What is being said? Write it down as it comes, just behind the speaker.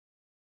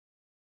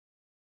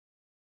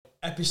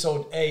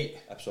Episode 8.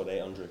 Episode 8,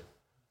 Andrew.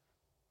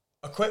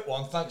 A quick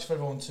one. Thanks for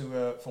everyone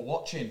for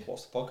watching.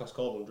 What's the podcast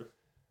called, Andrew?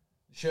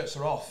 The shirts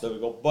are off. There we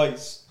go,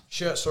 boys.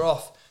 Shirts are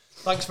off.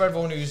 Thanks for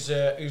everyone who's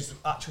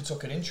actually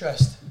took an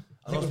interest.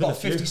 I think we've got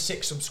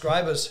 56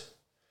 subscribers.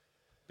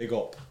 Big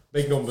up.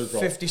 Big numbers, bro.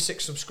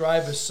 56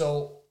 subscribers,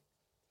 so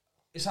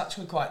it's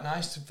actually quite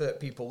nice that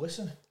people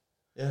listen.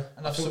 Yeah.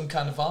 And have some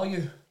kind of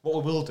value.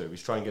 What we will do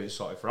is try and get it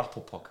sorted for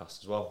Apple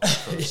Podcasts as well.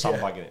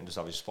 Sandbagging it and just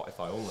have it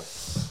Spotify only.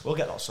 We'll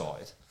get that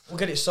sorted. We'll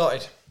get it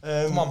sorted.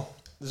 Come on.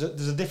 There's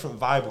a different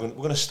vibe. We're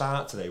going to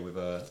start today with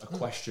a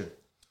question.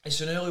 It's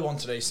an early one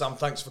today, Sam.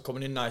 Thanks for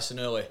coming in nice and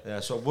early.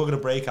 Yeah, so we're going to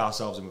break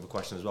ourselves in with a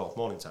question as well.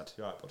 Morning, Ted.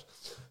 You all right, bud?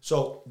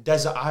 So,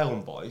 Desert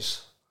Island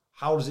Boys,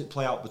 how does it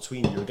play out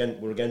between you?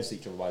 We're against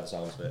each other by the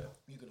sounds of it.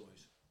 You're going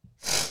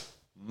to lose.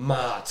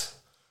 Mad.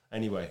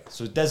 Anyway,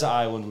 so Desert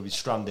Island will be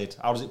stranded.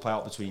 How does it play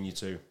out between you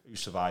two? Who's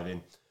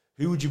surviving?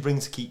 Who would you bring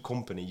to keep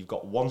company? You've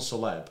got one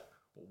celeb,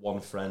 but one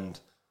friend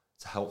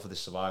to help for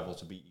this survival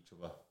to beat each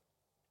other.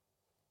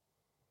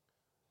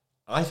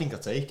 I think I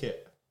take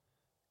it.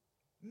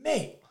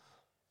 Mate,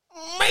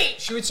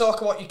 should we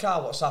talk about your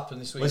car? What's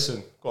happened this week?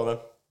 Listen, go on then.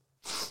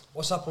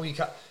 What's happened with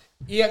your car?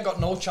 He ain't got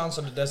no chance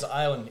on the desert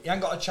island. He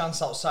ain't got a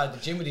chance outside the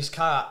gym with his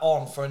car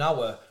on for an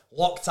hour,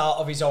 locked out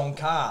of his own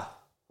car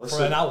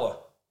for an hour.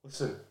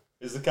 Listen,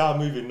 is the car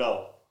moving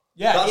now?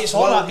 Yeah, That's it's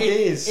on.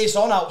 years. It's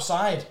on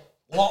outside,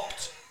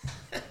 locked.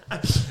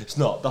 It's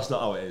not. That's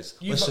not how it is.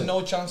 You've got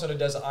no chance on a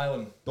desert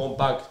island. Don't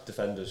bag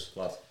defenders,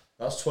 lad.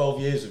 That's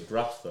 12 years of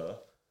graft there.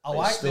 I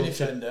like the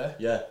defender.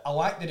 Yeah. I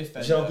like the defender.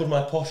 You see how good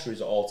my posture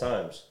is at all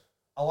times?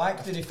 I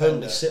like the defender.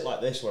 Permanently sit like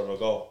this wherever I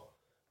go.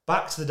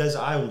 Back to the desert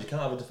island, you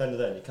can't have a defender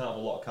there and you can't have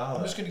a lot of car I'm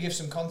there. just going to give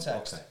some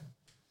context. Okay.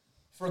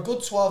 For a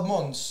good 12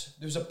 months,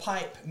 there was a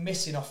pipe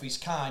missing off his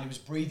car and he was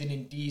breathing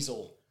in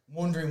diesel,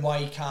 wondering why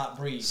he can't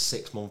breathe.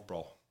 6 months,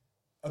 bro.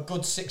 A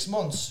good 6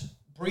 months,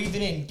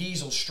 breathing in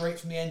diesel straight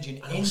from the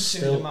engine into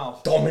Still the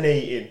mouth.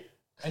 dominating.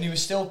 And he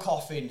was still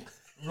coughing,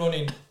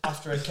 running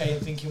after a cane,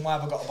 thinking, why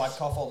have I got a bad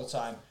cough all the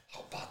time?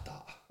 How bad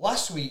that?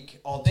 Last week,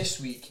 or this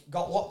week,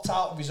 got locked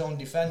out of his own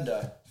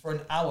defender for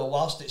an hour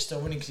whilst it's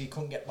still running because he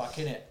couldn't get back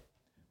in it.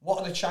 What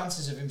are the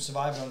chances of him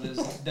surviving on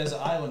a desert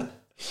island?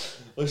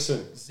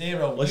 Listen.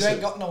 0. Listen. You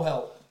ain't got no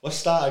help. Let's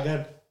start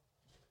again.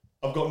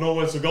 I've got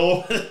nowhere to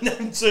go other than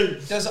them two.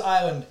 Desert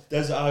island.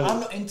 Desert island. I'm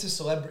not into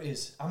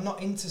celebrities. I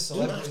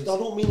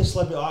don't mean a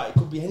celebrity. It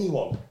could be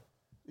anyone.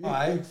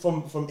 Right.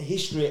 From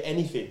history,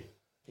 anything.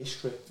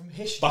 History. From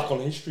history. Back on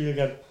history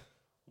again.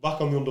 Back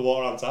on the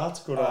underwater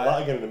Antarctica and all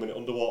that again in a minute.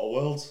 Underwater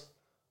worlds.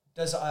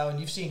 Desert island.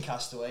 You've seen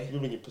Castaway. You're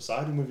bringing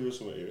Poseidon with you or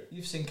something here.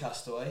 You've seen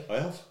Castaway. I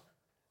have.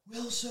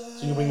 Wilson.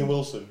 So you're bringing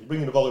Wilson. You're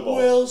bringing the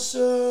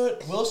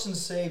volleyball. Wilson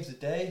saved the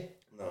day.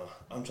 No,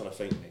 I'm trying to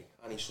think, mate.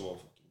 I need someone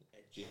fucking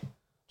edgy. Do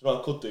you know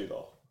what I could do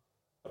though?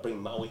 I'd bring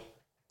Maui,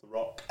 the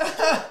Rock.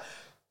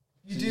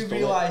 You do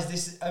realise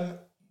this?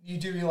 You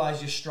do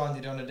realise you're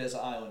stranded on a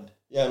desert island.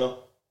 Yeah, I know.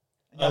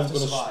 I'm going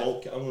to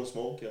smoke you. I'm going to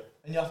smoke you.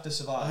 And you have to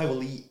survive. I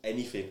will eat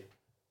anything.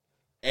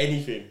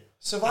 Anything.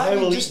 Surviving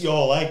I will eat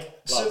your leg.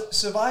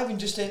 Surviving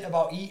just ain't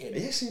about eating.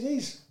 Yes, it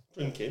is.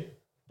 Drinking.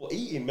 But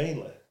eating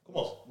mainly. Come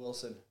on.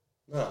 Wilson.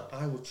 Nah,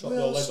 I would chop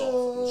your leg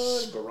off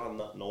and scran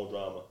that, no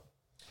drama.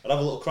 I'd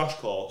have a little crash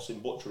course in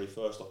butchery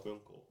first off my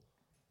uncle.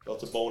 You have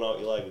to bone out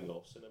your leg and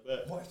go, in a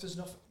bit. What if there's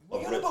nothing? What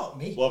are you on about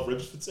me? We'll have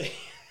ribs for tea.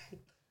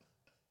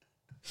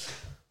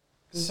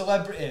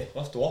 Celebrity.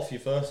 We'll have to off you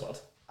first, lad.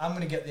 I'm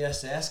going to get the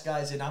SAS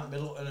guys in, Ant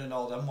Middleton and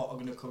all them, what are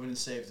going to come in and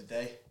save the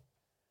day.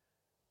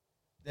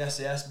 The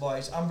SAS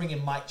boys. I'm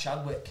bringing Mike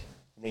Chadwick.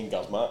 Bring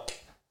Gazmack.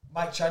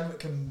 Mike Chadwick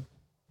can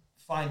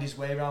find his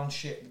way around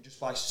shit just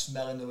by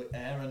smelling the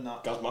air and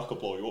that. Gazmack will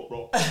blow you up,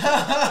 bro.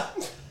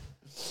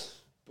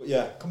 But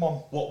yeah. Come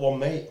on. What one,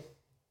 mate?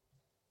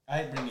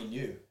 I ain't bringing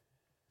you.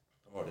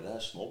 I'm already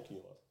there smoking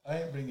you, lad.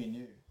 I ain't bringing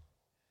you.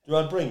 Do you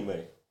want to bring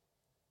me?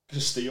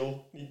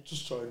 Castile. You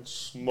just try and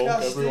smoke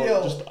Castile.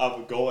 everyone. Just have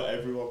a go at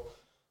everyone.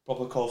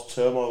 Probably cause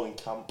turmoil in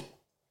camp.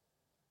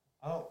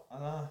 I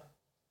know.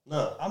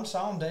 No. I'm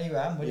sound anyway.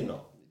 I'm winning. You're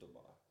not. It doesn't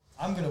matter.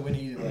 I'm going to win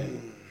either way.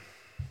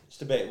 It's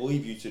debate. We'll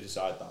leave you to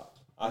decide that.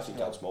 I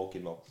think I'd smoke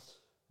him though.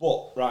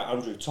 But, right,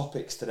 Andrew,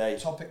 topics today.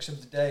 Topics of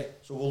the day.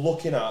 So we're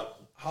looking at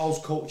how's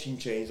coaching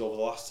changed over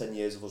the last 10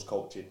 years of us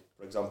coaching.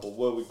 For example,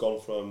 where we've gone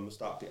from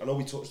start. I know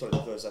we touched on it in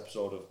the first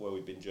episode of where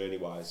we've been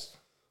journey-wise.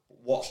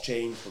 What's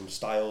changed from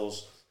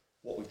styles,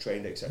 what we've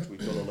trained, etc.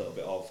 We've done a little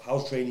bit of.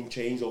 How's training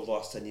changed over the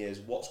last 10 years?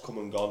 What's come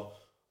and gone?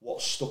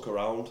 What's stuck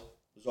around?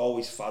 There's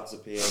always fads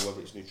appear, whether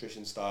it's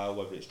nutrition style,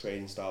 whether it's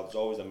training style. There's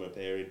always them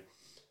appearing.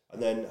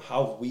 And then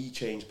how have we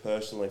changed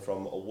personally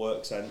from a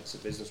work sense, a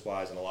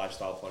business-wise, and a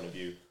lifestyle point of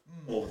view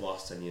over the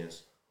last 10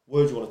 years?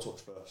 Where do you want to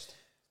touch first?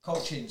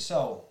 Coaching.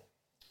 So,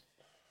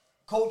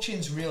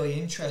 coaching's really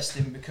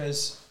interesting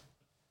because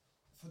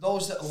for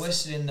those that are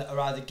listening that are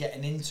either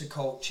getting into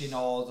coaching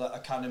or that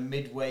are kind of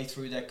midway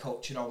through their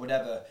coaching or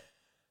whatever,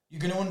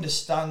 you're going to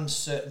understand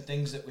certain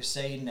things that we're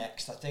saying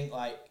next. I think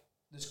like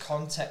there's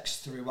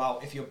context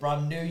throughout. If you're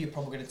brand new, you're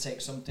probably going to take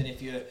something. If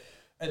you're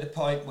at the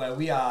point where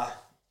we are,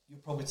 you'll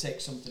probably take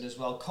something as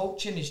well.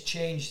 Coaching has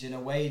changed in a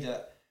way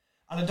that,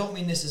 and I don't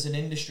mean this as an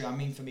industry, I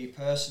mean for me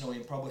personally,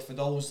 and probably for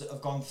those that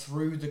have gone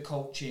through the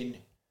coaching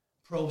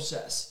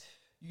process.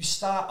 You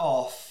start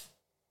off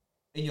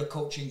in your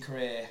coaching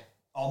career,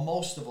 or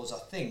most of us, I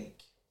think,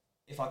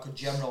 if I could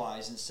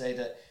generalise and say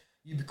that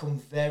you become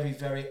very,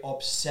 very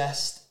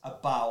obsessed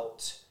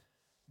about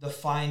the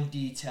fine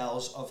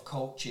details of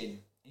coaching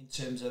in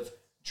terms of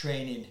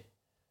training,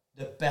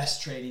 the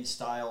best training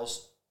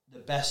styles, the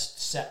best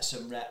sets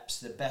and reps,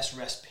 the best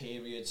rest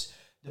periods,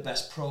 the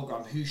best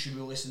program. Who should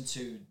we listen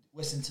to?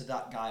 Listen to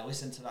that guy,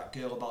 listen to that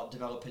girl about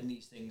developing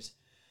these things.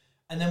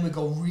 And then we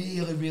go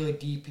really, really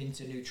deep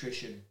into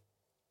nutrition.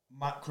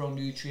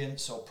 Macronutrients,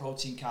 so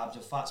protein, carbs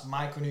and fats,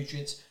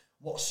 micronutrients,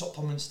 what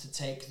supplements to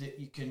take that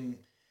you can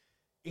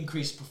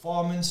increase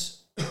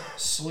performance,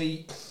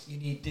 sleep, you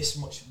need this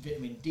much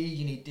vitamin D,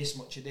 you need this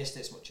much of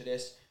this much of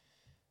this.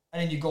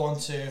 And then you go on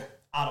to,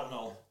 I don't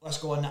know, let's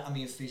go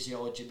anatomy and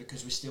physiology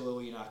because we're still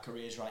early in our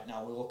careers right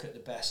now. We look at the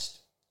best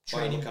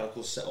training. Biomechanical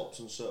setups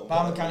and certain...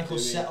 Biomechanical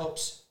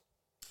setups,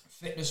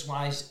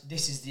 fitness-wise,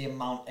 this is the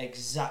amount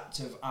exact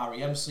of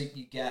REM sleep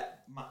you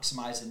get,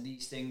 maximising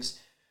these things.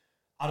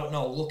 I don't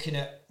know, looking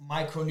at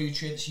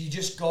micronutrients, you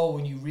just go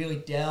and you really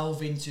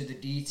delve into the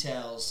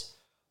details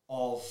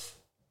of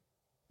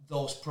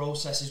those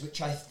processes,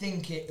 which I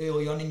think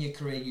early on in your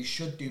career you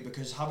should do,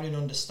 because having an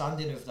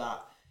understanding of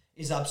that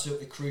is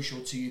absolutely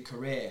crucial to your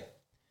career.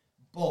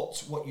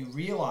 But what you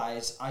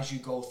realise as you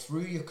go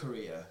through your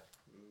career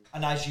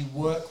and as you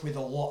work with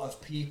a lot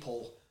of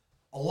people,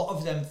 a lot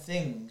of them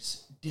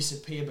things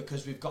disappear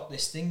because we've got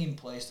this thing in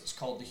place that's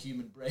called the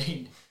human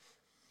brain.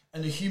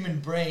 And the human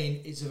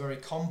brain is a very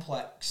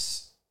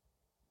complex,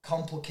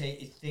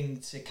 complicated thing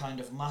to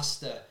kind of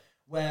master,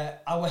 where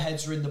our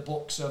heads are in the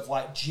books of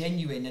like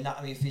genuine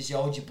anatomy and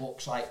physiology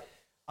books. Like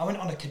I went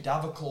on a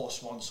cadaver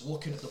course once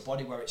looking at the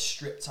body where it's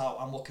stripped out.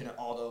 I'm looking at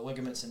all the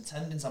ligaments and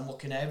tendons. I'm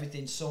looking at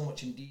everything so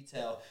much in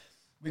detail.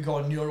 We go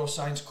on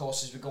neuroscience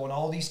courses. We go on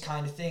all these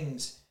kind of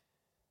things.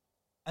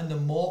 And the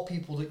more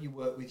people that you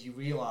work with, you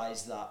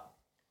realise that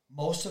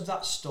most of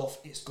that stuff,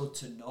 it's good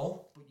to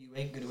know, but you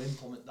ain't going to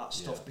implement that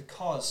stuff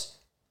because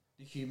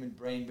the human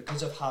brain,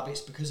 because of habits,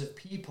 because of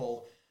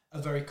people,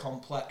 are very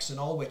complex. And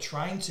all we're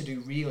trying to do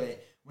really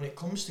when it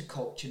comes to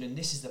coaching, and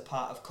this is the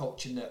part of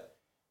coaching that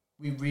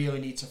we really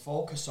need to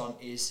focus on,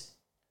 is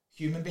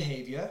human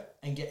behaviour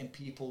and getting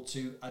people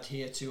to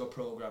adhere to a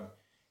program,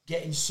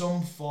 getting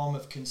some form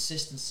of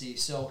consistency.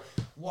 So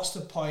what's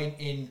the point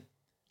in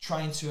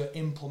trying to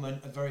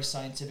implement a very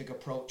scientific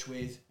approach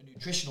with a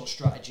nutritional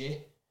strategy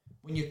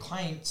when your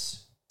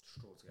clients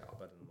struggle to get out of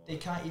bed in the morning?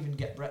 They can't even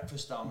get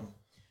breakfast down,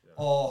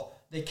 or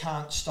they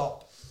can't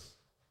stop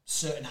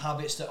certain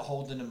habits that are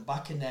holding them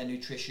back in their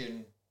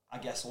nutrition, I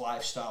guess,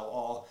 lifestyle.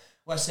 Or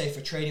let's say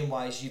for training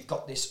wise, you've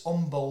got this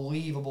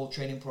unbelievable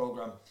training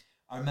program.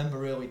 I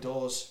remember early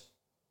doors,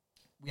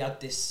 we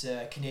had this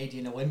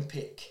Canadian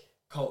Olympic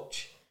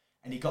coach,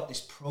 and he got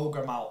this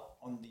program out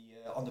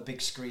on the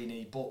big screen, and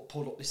he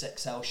pulled up this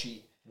Excel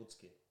sheet.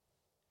 Woodsky.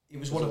 It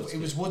was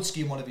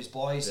Woodsky and one of his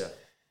boys. Yeah.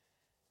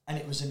 And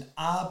it was an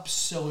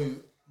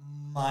absolute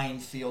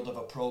minefield of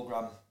a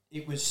program.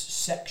 It was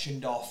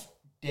sectioned off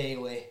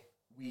daily,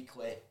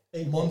 weekly,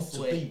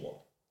 monthly,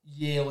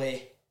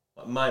 yearly.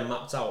 Like mine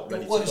mapped out,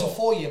 ready to go. Well, it was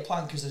a 4-year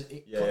plan because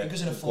it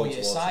goes in a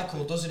 4-year cycle,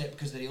 something. doesn't it?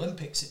 Because the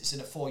Olympics, it's in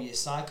a 4-year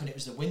cycle, and it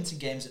was the Winter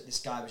Games that this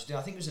guy was doing.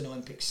 I think it was an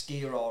Olympic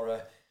skier or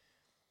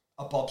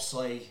a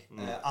bobsleigh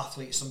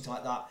athlete, something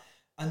like that.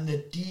 And the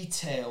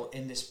detail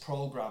in this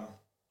program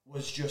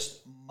was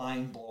just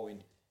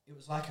mind-blowing. It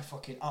was like a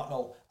fucking, I don't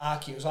know,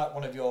 Arky, it was like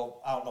one of your,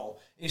 I don't know,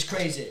 it's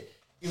crazy.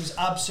 It was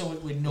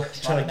absolutely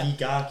nuts. Trying to geek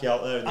Arky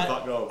out there in the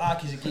background.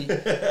 Arky's a geek.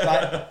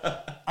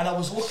 Right? And I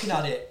was looking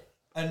at it,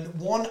 and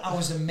one, I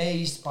was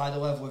amazed by the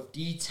level of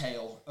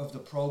detail of the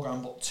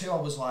program, but two,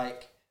 I was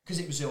like, because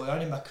it was early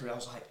on in my career, I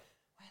was like,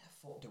 where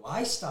the fuck do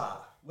I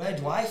start? Where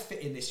do I fit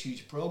in this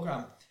huge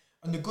program?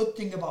 And the good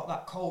thing about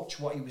that coach,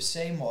 what he was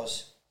saying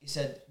was, he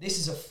said, this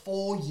is a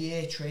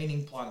 4-year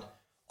training plan,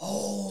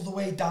 all the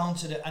way down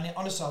to the, and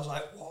honestly, I was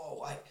like, whoa,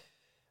 like,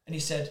 and he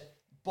said,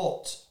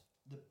 but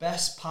the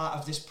best part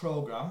of this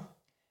program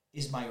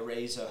is my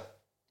eraser,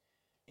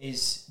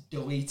 is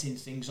deleting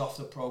things off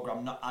the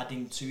program, not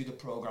adding to the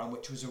program,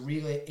 which was a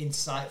really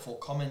insightful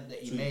comment that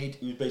he made.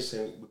 We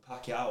basically, we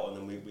pack it out and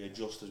then we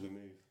adjust as we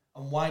move.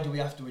 And why do we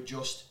have to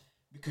adjust?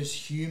 Because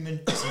human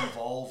is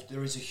involved.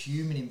 There is a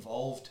human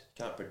involved.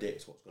 Can't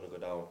predict what's going to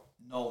go down.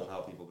 No. And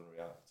how people are going to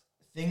react.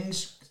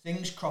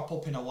 Things crop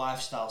up in a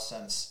lifestyle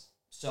sense.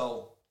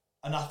 So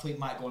an athlete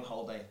might go on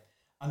holiday.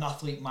 An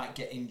athlete might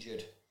get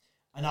injured.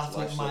 An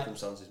athlete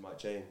circumstances might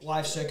change.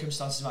 Life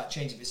circumstances might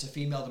change. If it's a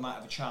female, they might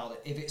have a child.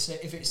 If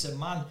it's a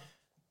man,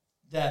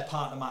 their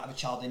partner might have a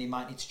child, then he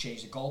might need to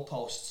change the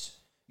goalposts.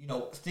 You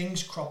know,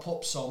 things crop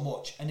up so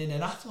much. And in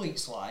an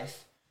athlete's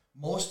life,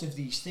 most of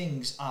these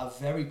things are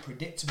very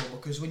predictable,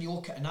 because when you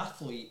look at an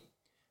athlete,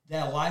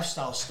 their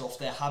lifestyle stuff,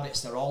 their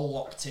habits, they're all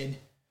locked in.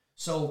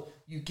 So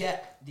you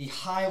get the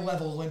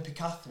high-level Olympic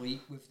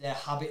athlete with their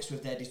habits,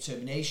 with their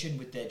determination,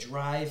 with their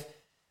drive,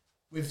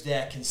 with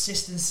their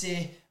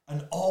consistency,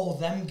 and all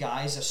them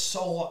guys are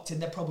so locked in.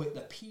 They're probably at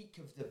the peak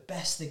of the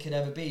best they could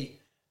ever be,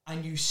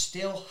 and you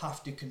still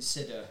have to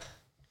consider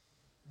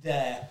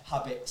their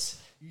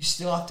habits. You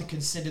still have to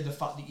consider the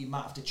fact that you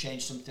might have to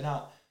change something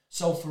out.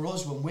 So for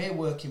us, when we're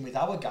working with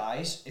our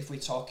guys, if we're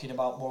talking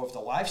about more of the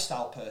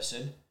lifestyle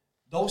person,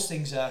 those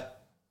things are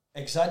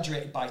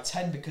exaggerated by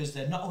 10 because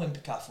they're not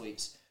Olympic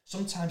athletes.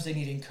 Sometimes they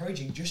need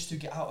encouraging just to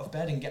get out of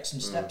bed and get some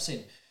steps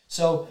in.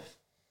 So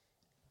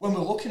when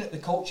we're looking at the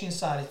coaching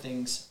side of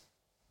things,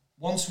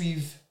 once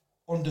we've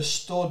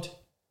understood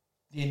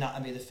the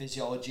anatomy, the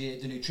physiology,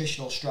 the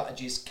nutritional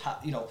strategies,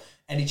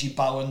 energy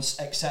balance,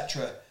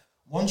 etc.,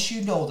 once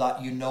you know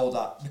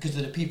that, because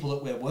of the people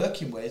that we're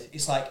working with,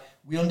 it's like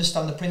we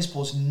understand the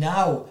principles.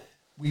 Now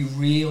we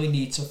really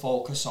need to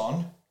focus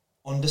on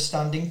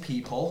understanding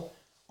people,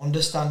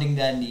 understanding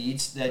their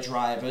needs, their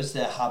drivers,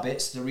 their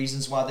habits, the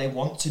reasons why they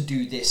want to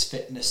do this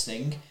fitness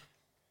thing,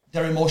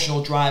 their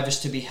emotional drivers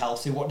to be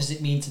healthy. What does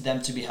it mean to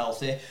them to be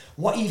healthy?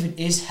 What even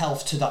is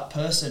health to that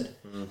person?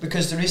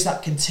 Because there is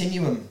that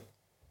continuum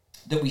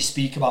that we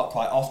speak about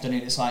quite often,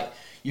 and it's like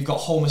you've got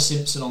Homer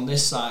Simpson on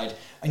this side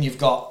and you've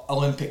got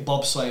Olympic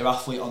bobsleigh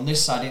athlete on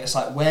this side, and it's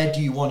like, where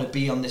do you want to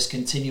be on this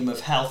continuum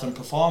of health and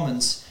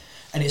performance?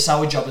 And it's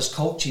our job as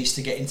coaches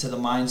to get into the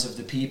minds of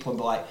the people and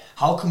be like,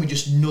 how can we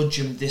just nudge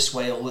them this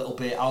way a little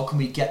bit? How can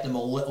we get them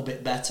a little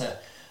bit better?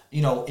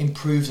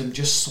 Improve them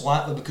just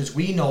slightly, because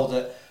we know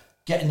that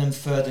getting them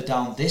further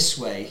down this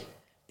way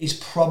is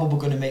probably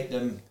going to make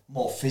them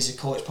more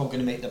physical. It's probably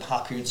going to make them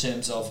happier in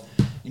terms of,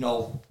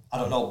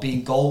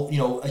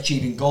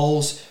 achieving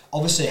goals.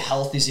 Obviously,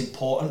 health is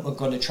important. We're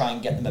going to try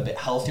and get them a bit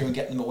healthier and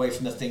get them away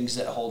from the things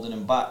that are holding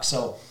them back.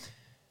 So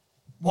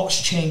what's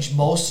changed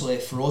mostly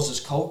for us as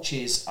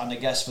coaches, and I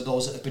guess for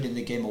those that have been in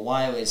the game a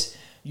while, is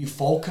you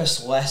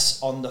focus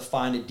less on the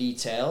finer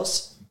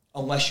details,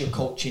 unless you're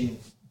coaching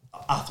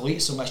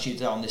athletes, unless you're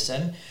down this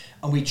end,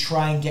 and we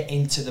try and get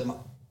into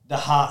the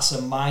hearts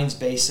and minds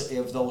basically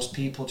of those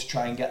people to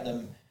try and get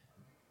them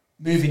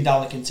moving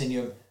down the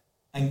continuum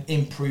and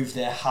improve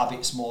their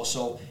habits more.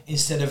 So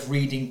instead of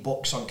reading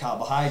books on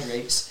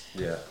carbohydrates,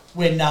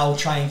 we're now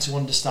trying to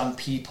understand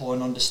people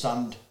and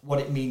understand what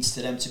it means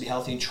to them to be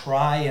healthy and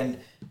try and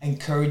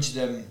encourage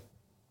them,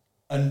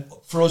 and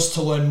for us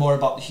to learn more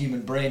about the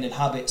human brain and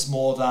habits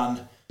more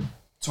than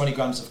 20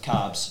 grams of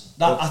carbs.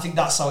 I think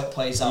that's how it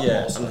plays out.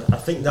 Yeah, and I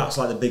think that's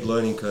like the big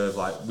learning curve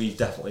like we've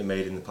definitely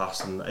made in the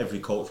past, and every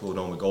coach will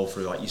normally go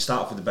through. Like, you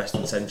start with the best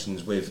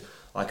intentions with,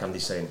 like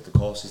Andy's saying, the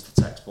courses,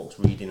 the textbooks,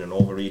 reading and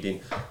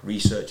over-reading,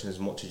 researching as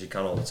much as you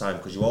can all the time,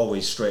 because you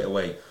always straight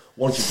away,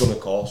 once you've done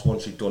a course,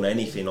 once you've done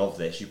anything of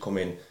this, you come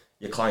in,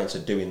 your clients are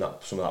doing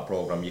some of that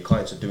program, your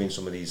clients are doing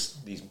some of these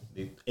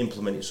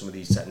implementing some of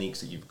these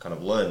techniques that you've kind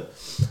of learned,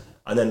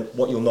 and then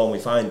what you'll normally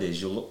find is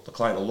the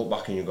client will look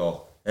back and you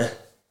go,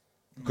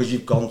 because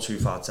you've gone too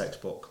far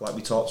textbook. Like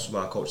we talk to some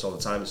of our coaches all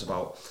the time, it's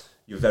about,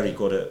 you're very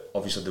good at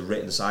obviously the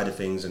written side of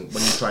things, and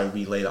when you try and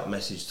relay that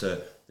message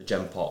to the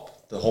Gen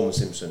Pop, the Homer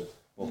Simpson,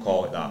 we'll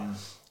call it that,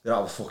 they don't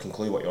have a fucking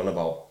clue what you're on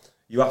about.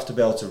 You have to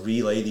be able to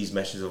relay these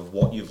messages of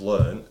what you've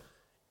learned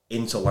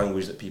into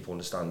language that people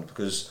understand,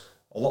 because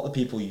a lot of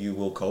the people you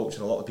will coach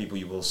and a lot of the people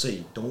you will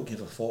see don't give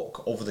a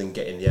fuck other than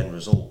getting the end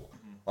result.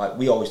 Like,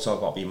 we always talk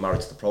about being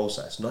married to the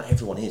process. Not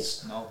everyone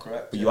is. No,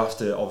 correct. But you have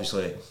to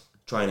obviously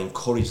try and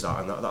encourage that,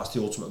 and that's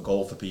the ultimate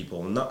goal for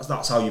people, and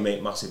that's how you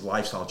make massive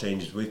lifestyle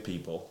changes with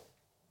people.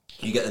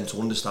 You get them to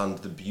understand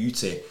the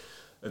beauty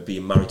of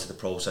being married to the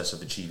process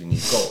of achieving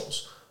these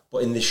goals.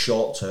 But in this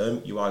short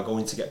term, you are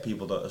going to get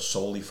people that are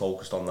solely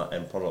focused on that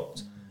end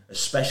product,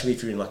 especially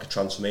if you're in like a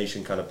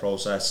transformation kind of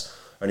process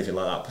or anything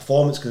like that.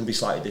 Performance can be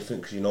slightly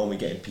different because you're normally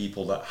getting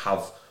people that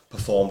have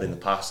performed in the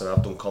past and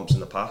have done comps in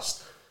the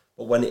past.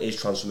 But when it is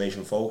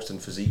transformation focused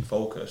and physique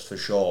focused, for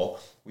sure,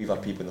 we've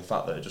had people in the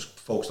fact that are just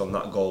focused on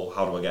that goal.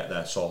 How do I get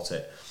there? Sort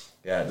it.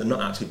 Yeah, they're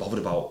not actually bothered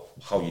about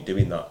how you're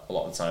doing that a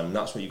lot of the time, and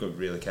that's what you've got to be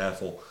really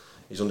careful,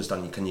 is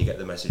understanding, can you get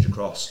the message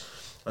across?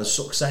 And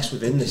success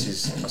within this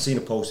is, I seen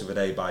a post the other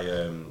day by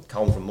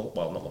Callum from,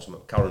 well, not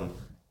Muslim, Karen,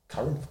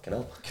 fucking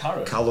hell.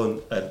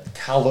 Callum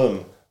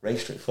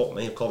Raystrick, fuck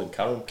me, I've called him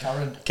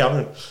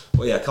Karen.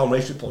 But yeah, Callum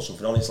Raystrick put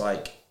something on, it's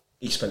like,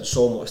 he spent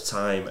so much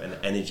time and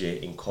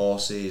energy in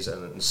courses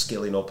and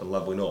skilling up and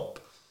leveling up.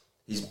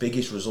 His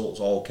biggest results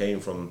all came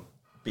from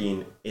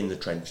being in the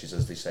trenches,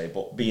 as they say,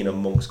 but being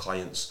amongst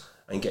clients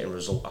and getting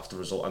result after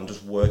result and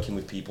just working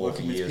with people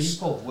over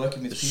years.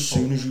 As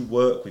soon as you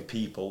work with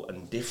people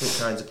and different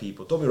kinds of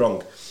people, don't be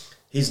wrong,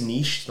 his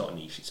niche is not a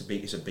niche, it's a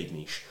big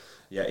niche.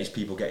 Yeah, it's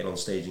people getting on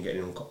stage and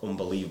getting in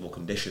unbelievable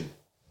condition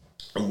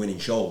and winning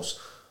shows.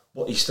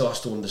 But he still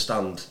has to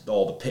understand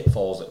all the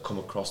pitfalls that come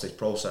across this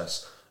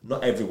process.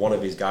 Not every one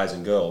of his guys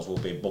and girls will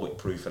be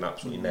bulletproof and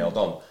absolutely nailed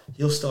on.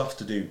 He'll still have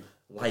to do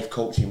life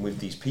coaching with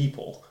these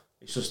people.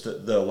 It's just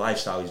that their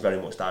lifestyle is very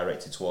much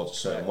directed towards a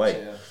certain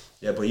way.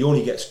 Yeah, but he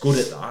only gets good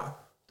at that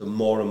the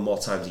more and more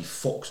times he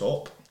fucks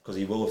up, because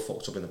he will have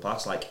fucked up in the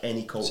past, like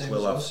any coach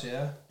will have.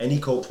 Any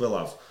coach will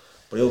have.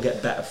 But he'll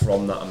get better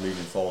from that and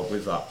moving forward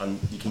with that. And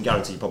you can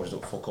guarantee he probably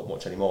doesn't fuck up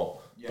much anymore.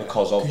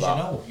 because of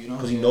that.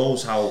 Because he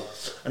knows how,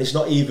 and it's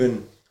not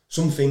even,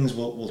 some things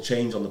will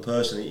change on the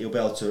person. He'll be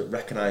able to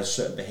recognise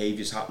certain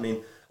behaviours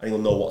happening and he'll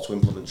know what to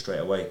implement straight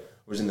away.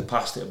 Whereas in the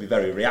past it'll be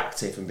very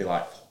reactive and be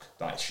like, fuck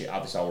that shit, how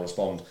this I'll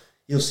respond.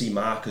 He'll see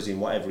markers in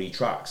whatever he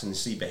tracks and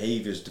see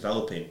behaviours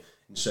developing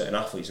in certain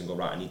athletes and go,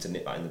 right, I need to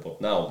nip that in the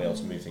bud now, I'll be able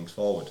to move things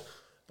forward.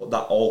 But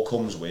that all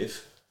comes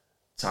with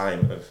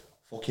time of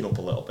fucking up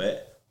a little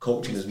bit,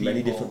 coaching as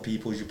many different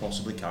people as you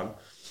possibly can.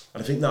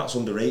 And I think that's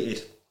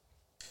underrated.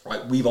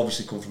 Like, we've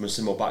obviously come from a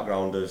similar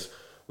background of,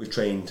 we've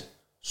trained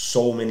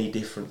so many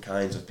different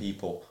kinds of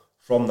people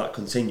from that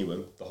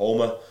continuum, the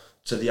homer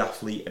to the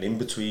athlete and in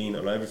between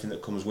and everything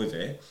that comes with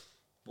it.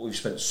 But we've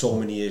spent so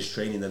many years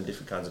training them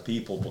different kinds of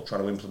people, but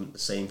trying to implement the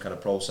same kind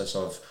of process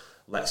of,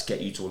 let's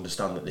get you to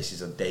understand that this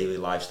is a daily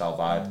lifestyle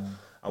vibe.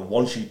 And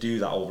once you do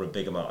that over a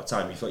big amount of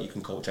time, you feel like you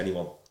can coach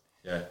anyone.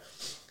 Yeah.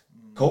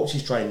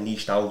 Coaches try and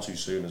niche down too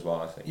soon as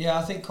well, I think. Yeah,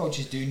 I think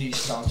coaches do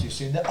niche down too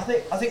soon. I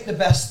think the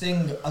best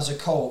thing as a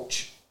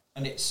coach,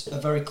 and it's a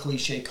very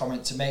cliche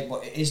comment to make,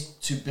 but it is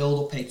to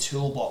build up a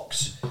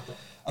toolbox.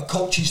 A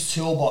coach's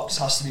toolbox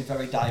has to be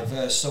very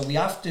diverse. So we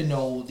have to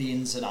know the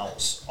ins and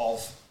outs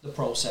of the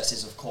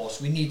processes, of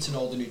course. We need to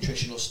know the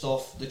nutritional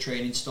stuff, the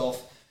training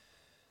stuff,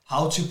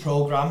 how to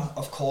program,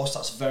 of course,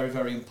 that's very,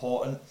 very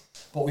important.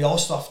 But we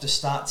also have to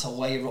start to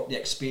layer up the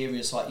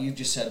experience, like you've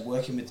just said,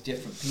 working with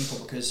different people,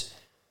 because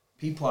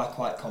people are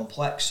quite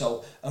complex.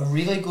 So a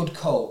really good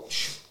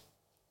coach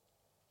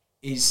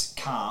is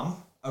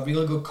calm. A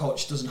really good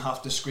coach doesn't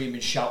have to scream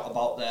and shout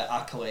about their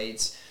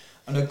accolades.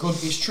 And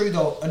it's true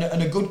though,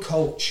 and a good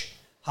coach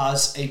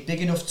has a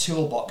big enough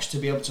toolbox to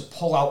be able to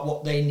pull out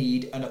what they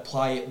need and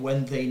apply it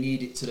when they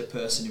need it to the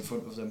person in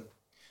front of them.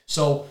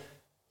 So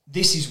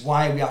this is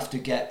why we have to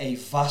get a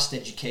vast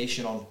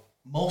education on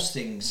most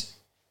things,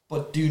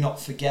 but do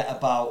not forget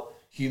about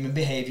human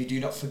behaviour, do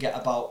not forget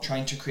about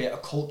trying to create a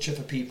culture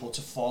for people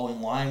to fall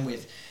in line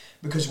with.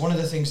 Because one of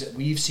the things that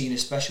we've seen,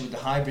 especially with the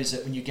hybrids,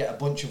 that when you get a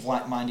bunch of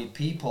like-minded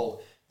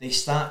people, they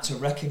start to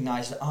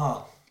recognise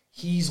that,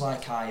 he's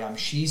like I am,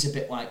 she's a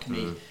bit like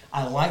me.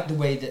 I like the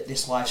way that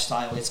this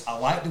lifestyle is. I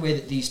like the way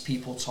that these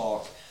people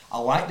talk. I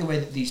like the way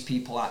that these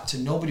people act.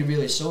 And nobody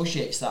really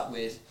associates that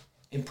with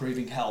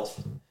improving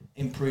health,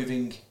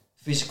 improving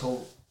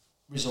physical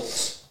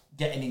results,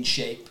 getting in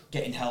shape,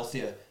 getting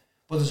healthier.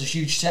 But there's a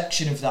huge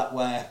section of that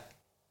where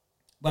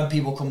when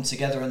people come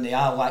together and they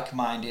are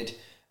like-minded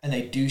and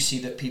they do see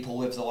that people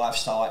live the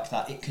lifestyle like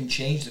that, it can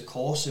change the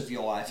course of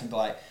your life and be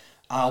like,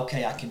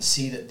 okay, I can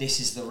see that this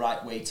is the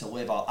right way to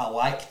live. I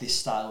like this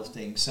style of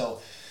thing.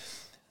 So,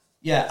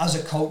 yeah, as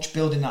a coach,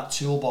 building that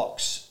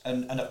toolbox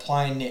and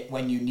applying it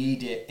when you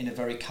need it in a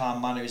very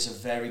calm manner is a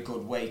very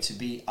good way to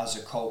be as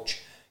a coach.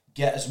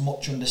 Get as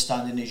much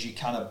understanding as you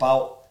can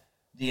about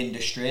the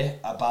industry,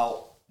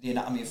 about the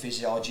anatomy and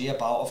physiology,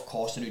 about, of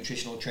course, the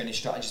nutritional training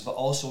strategies, but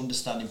also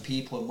understanding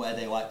people and where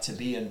they like to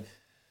be. And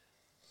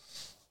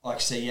like I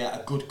say, yeah,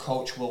 a good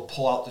coach will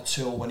pull out the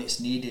tool when it's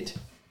needed,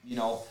 you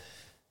know.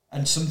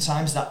 And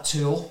sometimes that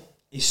tool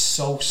is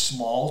so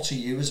small to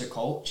you as a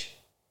coach.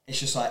 It's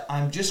just like,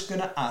 I'm just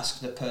going to ask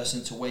the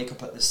person to wake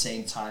up at the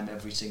same time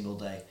every single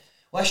day.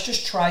 Let's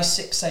just try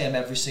 6 a.m.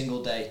 every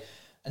single day.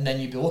 And then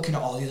you'd be looking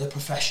at all the other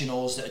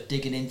professionals that are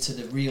digging into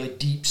the really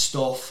deep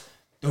stuff,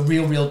 the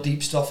real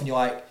deep stuff. And you're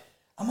like,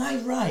 am I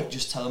right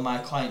just telling my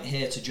client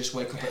here to just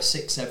wake up at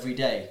 6 every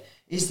day?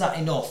 Is that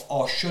enough?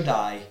 Or should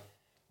I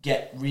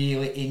get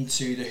really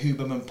into the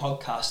Huberman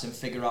podcast and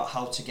figure out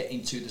how to get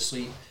into the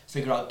sleep,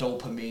 figure out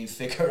dopamine,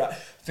 figure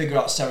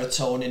out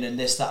serotonin and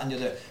this, that and the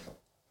other?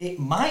 It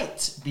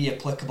might be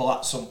applicable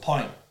at some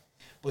point,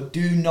 but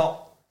do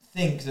not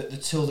think that the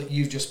tool that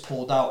you've just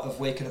pulled out of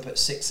waking up at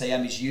 6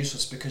 a.m. is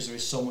useless, because there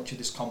is so much of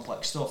this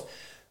complex stuff.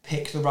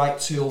 Pick the right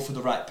tool for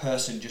the right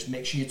person. Just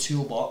make sure your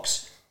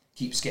toolbox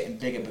keeps getting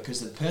bigger, because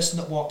the person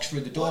that walks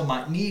through the door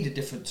might need a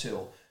different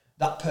tool.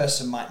 That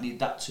person might need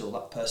that tool,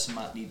 that person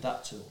might need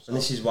that tool. So. And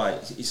this is why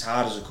it's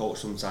hard as a coach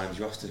sometimes.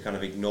 You have to kind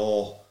of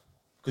ignore,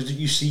 because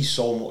you see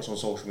so much on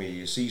social media,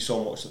 you see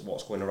so much of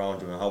what's going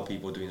around you and how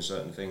people are doing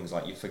certain things.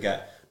 Like, you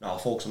forget, now I'll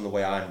focus on the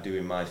way I'm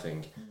doing my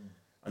thing.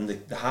 And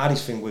the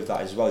hardest thing with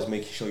that as well is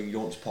making sure you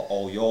don't put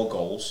all your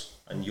goals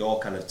and your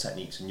kind of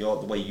techniques and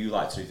the way you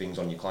like to do things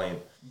on your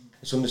client.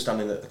 It's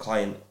understanding that the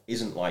client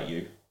isn't like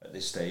you at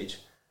this stage,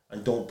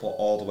 and don't put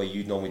all the way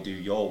you normally do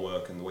your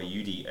work and the way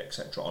you'd eat,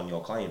 etc., on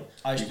your client.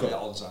 I used to do that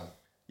all the time.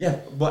 Yeah,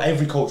 but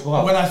every coach will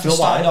have. When I first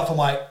started off, I'm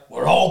like,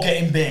 we're all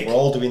getting big. We're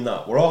all doing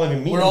that. We're all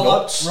having meat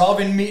nuts. We're all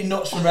having meat and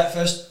nuts for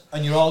breakfast,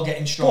 and you're all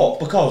getting strong.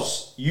 But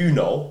because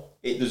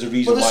there's a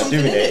reason why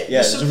doing it.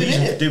 Yeah, there's a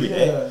reason for doing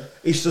it.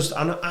 It's just,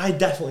 and I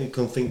definitely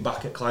can think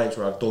back at clients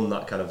where I've done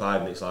that kind of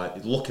vibe, and it's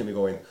like, they look at me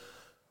going,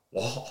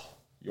 what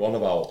you on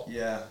about?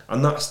 Yeah.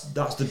 And that's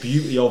the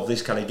beauty of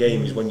this kind of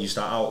game, is when you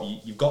start out,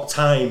 you've got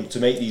time to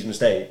make these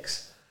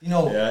mistakes. You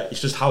know. Yeah,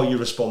 it's just how you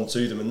respond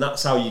to them, and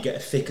that's how you get a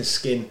thicker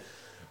skin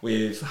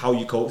with how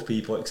you coach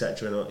people,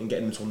 etc., and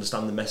getting them to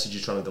understand the message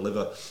you're trying to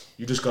deliver.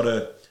 You just got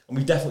to, and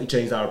we've definitely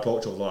changed our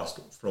approach over the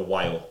last, for a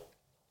while.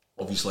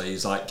 Obviously,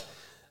 it's like,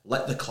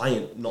 let the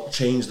client not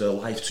change their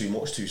life too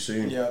much too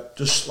soon. Yeah.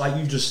 Just like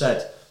you just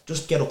said,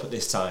 just get up at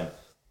this time.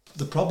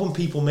 The problem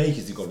people make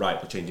is they go,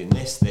 right, we're changing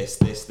this,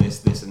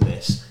 and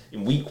this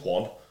in week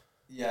 1.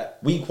 Yeah.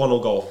 Week 1 will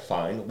go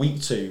fine.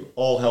 Week 2,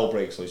 all hell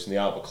breaks loose and they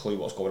have a clue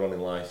what's going on in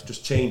life.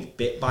 Just change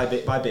bit by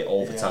bit by bit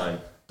over time.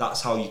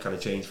 That's how you kind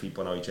of change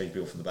people and how you change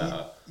people for the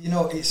better. You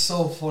know, it's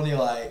so funny,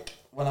 like,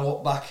 when I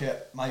look back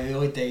at my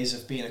early days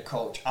of being a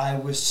coach, I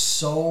was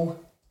so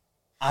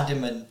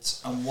adamant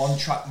and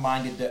one-track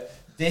minded that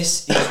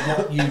this is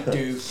what you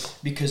do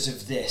because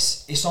of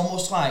this. It's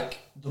almost like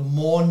the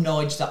more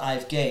knowledge that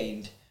I've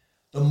gained,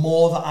 the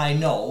more that I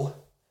know,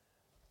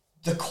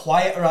 the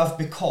quieter I've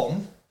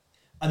become,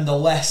 and the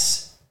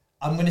less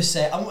I'm going to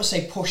say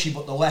pushy,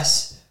 but the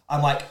less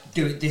I'm like,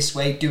 do it this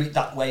way, do it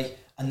that way,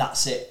 and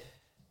that's it.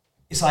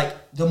 It's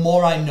like the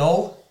more I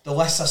know, the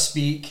less I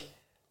speak,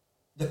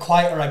 the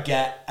quieter I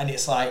get, and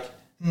it's like,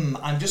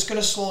 I'm just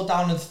going to slow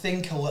down and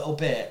think a little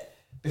bit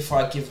before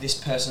I give this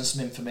person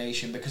some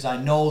information, because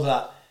I know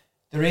that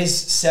there is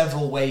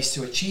several ways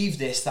to achieve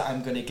this that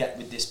I'm going to get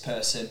with this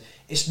person.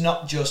 It's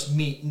not just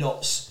meat,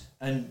 nuts,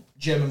 and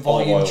German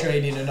volume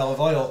training and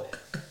olive oil.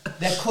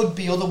 There could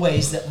be other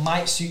ways that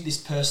might suit this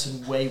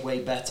person way,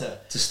 way better.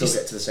 To still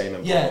get to the same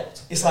end Yeah,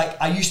 product. it's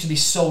like I used to be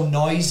so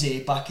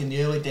noisy back in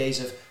the early days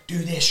of do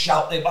this,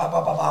 shout, blah, blah,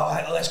 blah,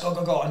 blah, let's go,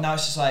 go, go. And now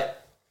it's just like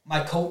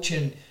my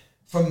coaching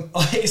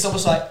it's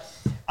almost like,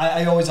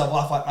 I always have a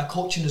laugh, like my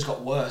coaching has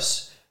got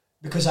worse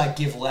because I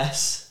give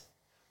less.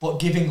 But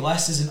giving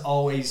less isn't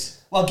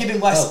always... Well, giving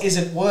less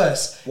isn't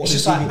worse. What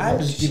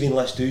does giving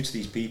less do to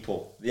these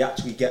people? They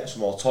actually get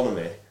some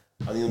autonomy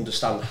and they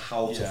understand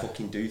how to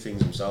fucking do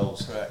things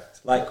themselves.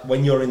 Correct. Like,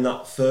 when you're in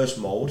that first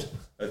mode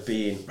of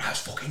being, right,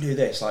 let's fucking do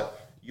this, like,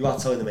 you are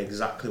telling them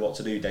exactly what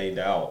to do day in,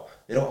 day out.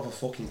 They don't have a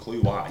fucking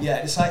clue why. Yeah,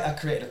 it's like I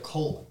created a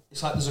cult.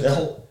 It's like there's a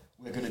cult.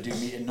 We're going to do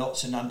meat and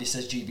nuts and Andy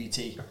says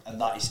GBT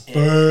and that is it.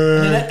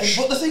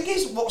 But the thing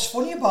is, what's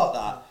funny about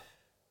that,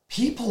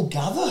 people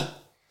gather.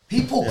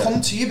 People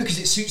come to you because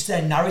it suits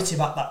their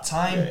narrative at that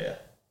time. Yeah.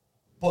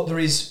 But there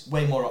is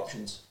way more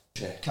options.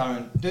 Yeah.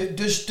 Karen,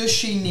 does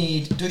she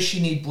need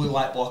blue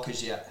light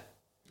blockers yet?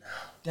 No.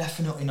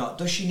 Definitely not.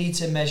 Does she need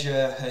to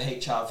measure her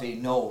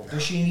HRV? No.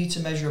 Does she need to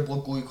measure her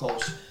blood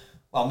glucose?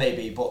 Well,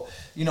 maybe, but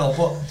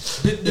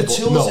the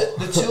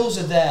tools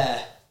are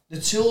there.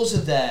 The tools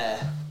are there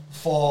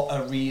for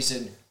a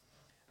reason.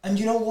 And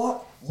you know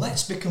what?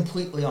 Let's be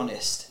completely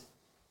honest.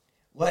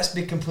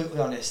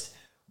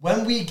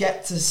 When we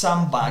get to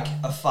sandbag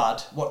a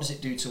fad, what does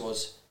it do to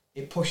us?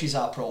 It pushes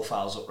our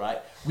profiles up, right?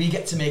 We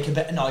get to make a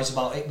bit of noise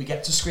about it. We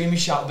get to scream and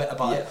shout a bit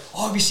about it.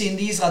 Oh, have you seen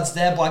these lads?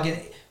 They're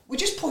blagging.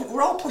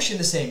 We're all pushing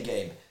the same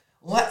game.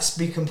 Let's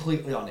be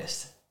completely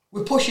honest.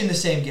 We're pushing the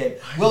same game.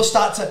 We'll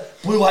start to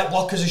blue light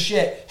blockers are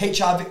shit.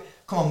 HRV.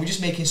 Come on, we're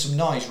just making some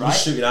noise, right? We're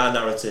suiting our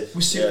narrative.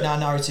 We're suiting our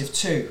narrative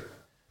too.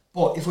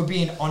 But if we're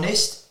being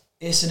honest,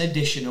 it's an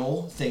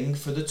additional thing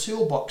for the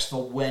toolbox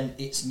for when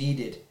it's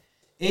needed.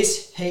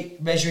 Is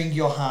measuring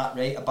your heart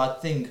rate a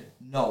bad thing?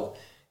 No.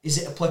 Is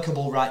it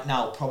applicable right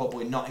now?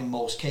 Probably not in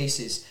most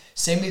cases.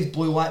 Same with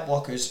blue light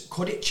blockers.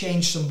 Could it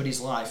change somebody's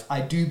life? I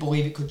do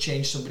believe it could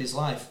change somebody's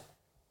life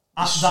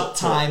at that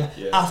time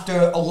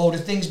after a load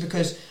of things,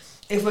 because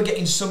if we're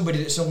getting somebody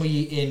that's only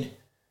eating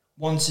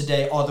once a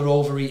day or they're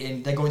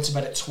overeating, they're going to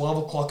bed at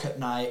 12 o'clock at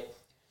night,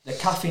 they're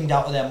caffeined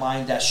out of their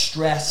mind, they're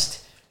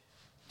stressed,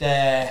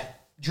 they're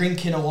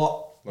drinking a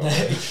lot,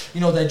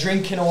 they're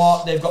drinking a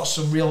lot, they've got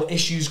some real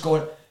issues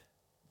going.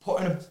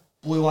 Putting a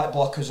blue light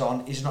blockers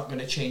on is not going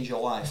to change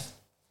your life.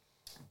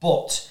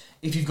 But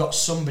if you've got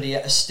somebody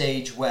at a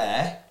stage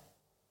where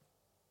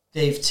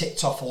they've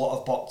ticked off a lot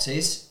of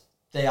boxes,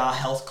 they are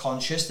health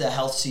conscious, they're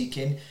health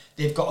seeking,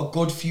 they've got a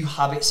good few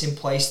habits in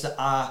place that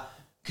are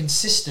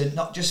consistent,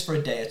 not just for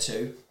a day or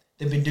two,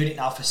 they've been doing it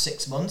now for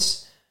 6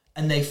 months,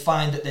 and they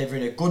find that they're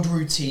in a good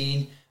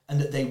routine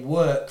and that they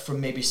work from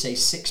maybe say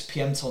 6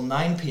 p.m. till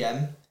 9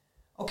 p.m,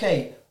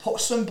 okay, put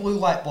some blue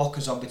light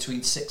blockers on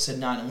between 6 and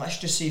 9 and let's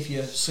just see if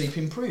your sleep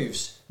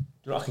improves. Do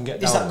you know what I can get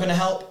down Is that going to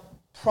help?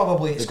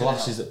 Probably it's the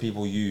glasses that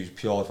people use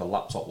purely for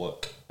laptop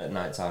work at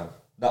night time.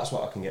 That's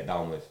what I can get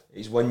down with.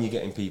 It's when you're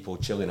getting people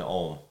chilling at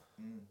home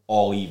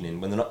all evening,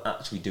 when they're not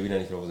actually doing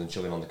anything other than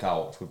chilling on the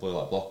couch with blue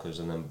light blockers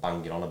and then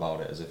banging on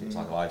about it as if it's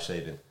like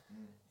life-saving.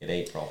 It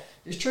ain't, bro.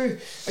 It's true.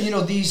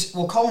 And these,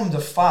 we'll call them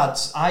the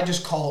fads. I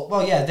just call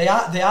it, they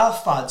are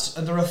fads,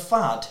 and they're a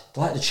fad.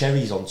 They're like the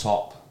cherries on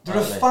top. They're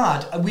a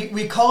fad.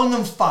 We're calling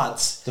them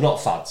fads. They're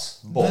not fads.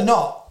 But they're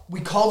not. We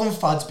call them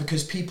fads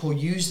because people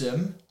use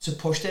them to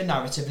push their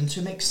narrative and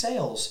to make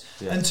sales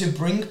and to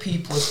bring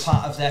people as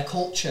part of their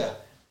culture.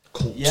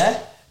 Yeah?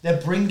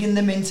 They're bringing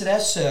them into their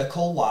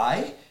circle.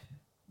 Why?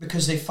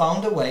 Because they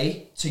found a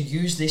way to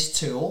use this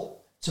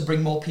tool to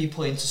bring more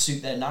people in to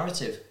suit their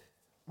narrative,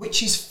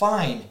 which is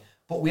fine,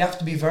 but we have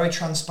to be very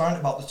transparent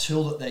about the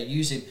tool that they're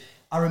using.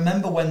 I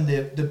remember when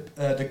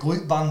the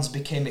glute bands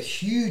became a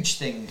huge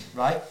thing,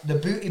 right? The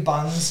booty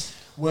bands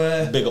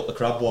were... Big up the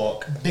crab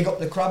walk. Big up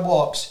the crab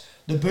walks.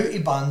 The booty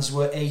bands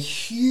were a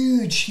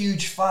huge,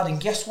 huge fad. And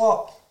guess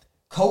what?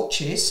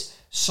 Coaches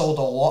sold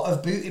a lot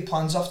of booty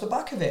plans off the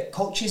back of it.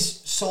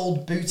 Coaches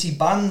sold booty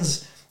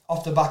bands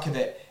off the back of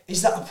it.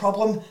 Is that a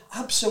problem?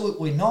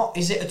 Absolutely not.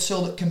 Is it a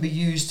tool that can be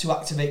used to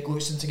activate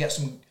glutes and to get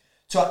some...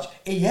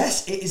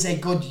 Yes, it is a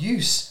good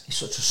use. It's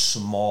such a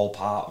small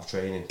part of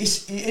training.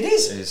 It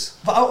is.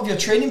 But out of your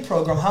training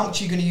program, how much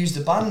are you going to use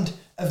the band?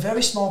 A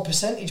very small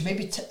percentage,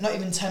 maybe not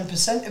even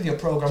 10% of your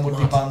program would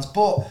be bands.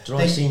 But do you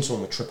know, I've seen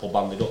someone with triple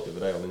banded up the other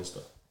day on Insta.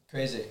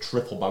 Crazy.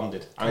 Triple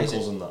banded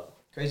ankles and that.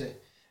 Crazy.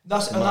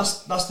 That's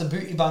the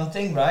booty band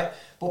thing, right?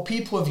 But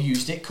people have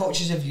used it.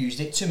 Coaches have used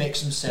it to make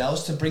some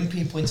sales, to bring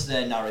people into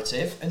their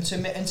narrative, and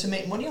to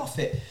make money off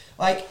it.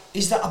 Like,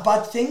 is that a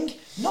bad thing?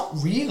 Not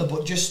really,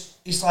 but just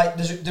it's like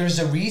there's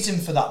a reason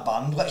for that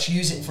band. Let's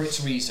use it for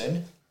its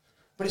reason.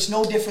 But it's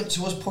no different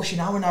to us pushing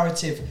our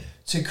narrative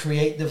to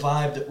create the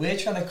vibe that we're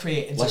trying to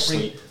create and less to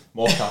bring sleep,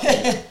 more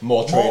caffeine,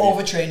 more training,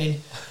 more overtraining,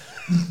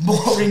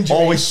 more injuries,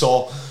 always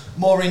sore,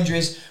 more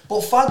injuries.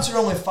 But fads are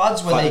only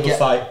fads when they get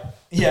fight.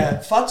 Yeah,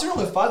 fads are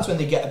only fads when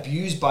they get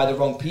abused by the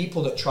wrong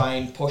people that try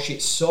and push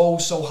it so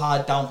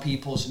hard down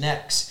people's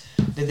necks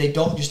that they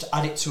don't just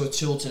add it to a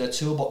tool to their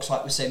toolbox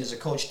like we're saying as a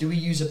coach. Do we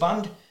use a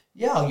band?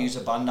 Yeah, I'll use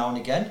a band now and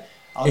again.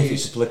 If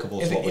it's applicable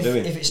to what we're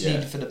doing. If it's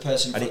needed for the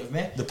person in front of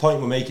me. The point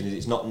we're making is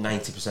it's not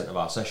 90% of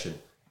our session.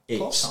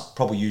 It's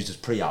probably used as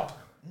pre-ab.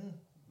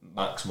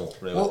 Maximal,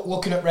 really. Well,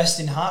 looking at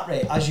resting heart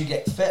rate, as you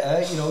get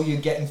fitter,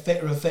 you're getting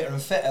fitter and fitter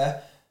and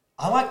fitter.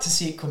 I like to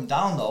see it come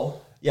down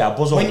though. Yeah,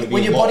 buzz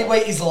when your body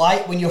weight is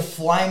light, when you're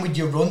flying with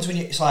your runs,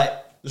 it's like...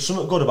 There's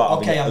something good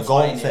about having a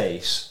gaunt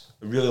face,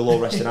 a really low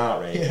resting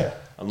heart rate,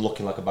 and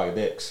looking like a bag of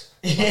dicks.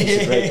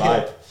 It's a great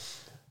vibe.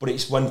 But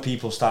it's when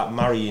people start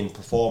marrying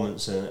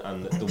performance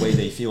and the way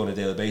they feel on a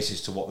daily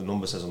basis to what the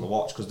number says on the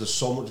watch, because there's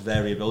so much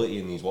variability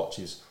in these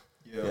watches.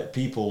 Yeah.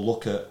 People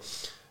look at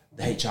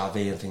the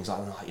HRV and things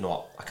like that, you know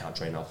what, I can't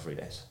train now for 3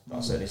 days.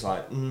 That's it. It's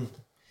like,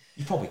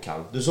 you probably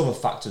can. There's other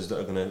factors that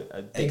are going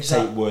to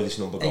dictate where this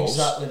number goes.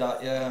 Exactly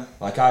that, yeah.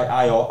 Like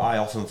I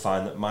often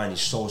find that mine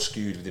is so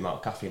skewed with the amount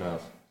of caffeine I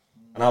have.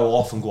 And I will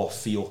often go off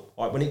feel.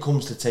 Like when it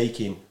comes to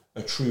taking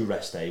a true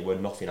rest day where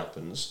nothing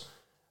happens,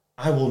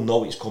 I will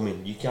know it's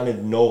coming. You kind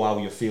of know how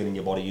you're feeling in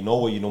your body. You know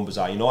where your numbers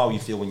are. You know how you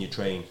feel when you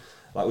train.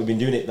 Like we've been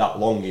doing it that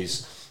long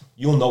is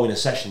you'll know in a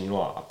session, you know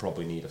what, I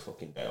probably need a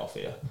fucking day off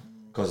here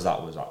because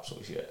that was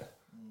absolutely shit.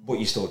 But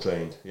you're still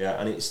trained, yeah.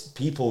 And it's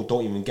people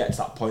don't even get to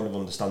that point of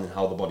understanding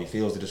how the body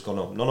feels. They just go,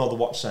 no, the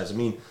watch says. I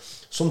mean,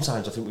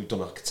 sometimes I think we've done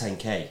like a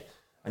 10K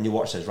and your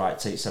watch says, right,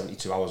 take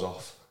 72 hours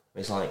off.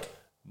 And it's like,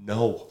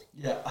 no.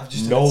 Yeah, I've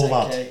just done 10K.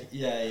 Lad.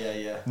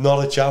 Yeah.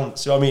 Not a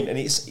chance. You know what I mean? And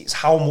it's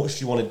how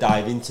much you want to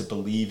dive into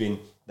believing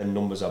the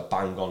numbers are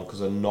bang on because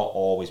they're not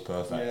always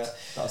perfect. Yeah.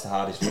 That's the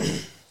hardest one.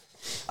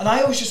 And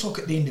I always just look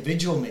at the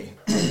individual, me.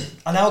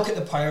 And I look at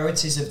the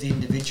priorities of the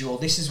individual.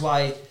 This is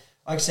why,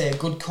 like I say, a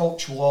good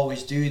coach will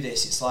always do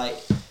this. It's like,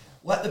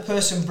 let the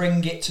person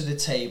bring it to the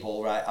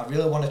table, right? I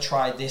really want to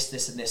try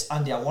this, and this.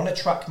 Andy, I want to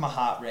track my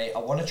heart rate. I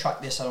want to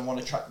track this, and I want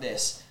to track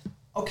this.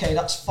 Okay,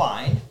 that's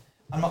fine.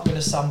 I'm not going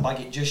to sandbag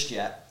it just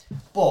yet.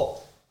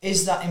 But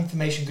is that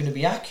information going to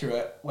be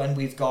accurate when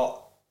we've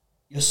got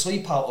your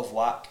sleep out of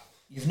whack,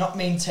 you've not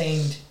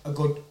maintained a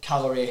good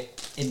calorie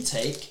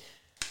intake,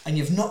 and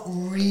you've not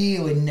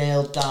really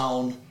nailed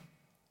down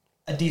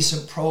a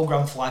decent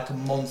program for like a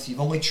month?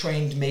 You've only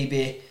trained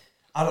maybe,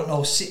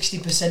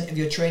 60% of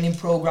your training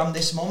program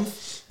this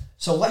month.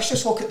 So let's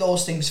just look at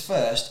those things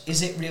first.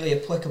 Is it really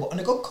applicable? And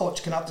a good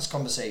coach can have this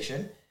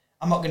conversation.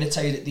 I'm not going to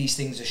tell you that these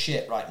things are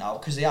shit right now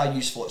because they are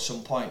useful at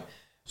some point.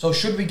 So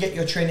should we get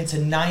your training to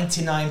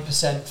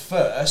 99%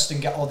 first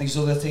and get all these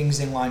other things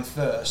in line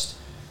first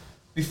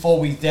before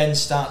we then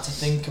start to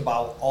think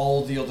about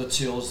all the other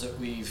tools that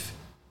we've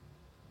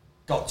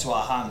got to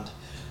our hand?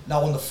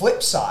 Now on the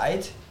flip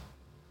side,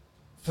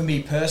 for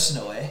me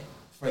personally,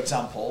 for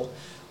example,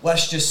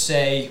 let's just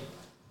say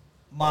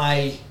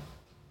my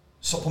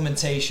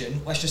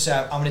supplementation, let's just say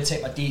I'm going to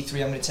take my D3,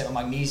 I'm going to take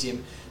my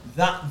magnesium.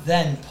 That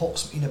then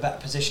puts me in a better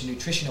position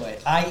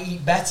nutritionally. I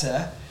eat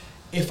better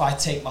if I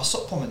take my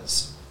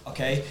supplements,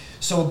 okay?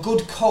 So a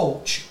good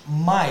coach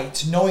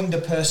might, knowing the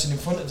person in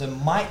front of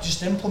them, might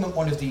just implement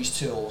one of these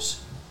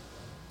tools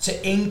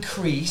to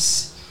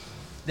increase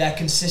their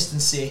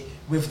consistency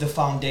with the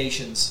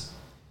foundations.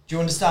 Do you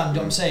understand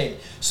what I'm saying?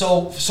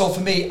 So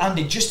for me,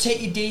 Andy, just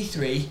take your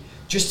D3,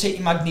 just take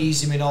your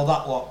magnesium and all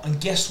that lot, and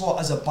guess what?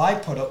 As a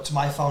byproduct,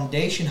 my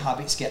foundation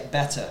habits get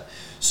better.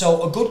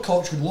 So a good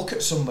coach would look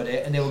at somebody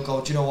and they would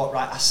go, do you know what,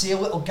 right, I see a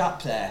little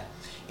gap there.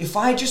 If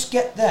I just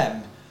get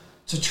them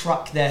to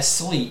track their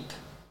sleep,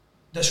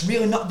 that's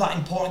really not that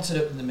important to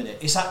them at the minute.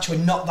 It's actually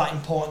not that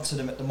important to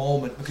them at the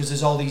moment because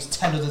there's all these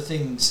 10 other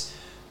things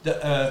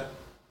that are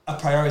a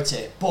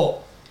priority.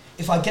 But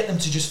if I get them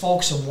to just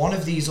focus on one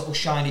of these little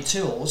shiny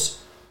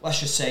tools, let's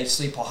just say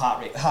sleep or heart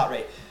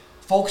rate,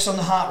 focus on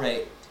the heart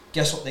rate,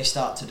 guess what they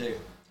start to do?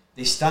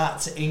 They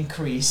start to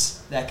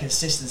increase their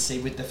consistency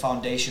with the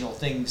foundational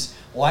things,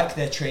 like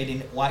their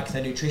training, like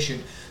their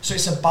nutrition. So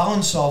it's a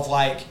balance of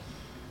like,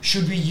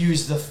 should we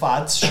use the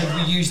fads? Should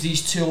we use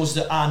these tools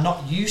that are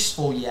not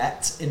useful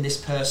yet in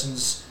this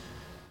person's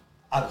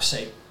I would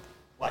say,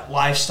 like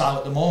lifestyle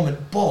at the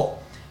moment. But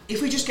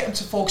if we just get them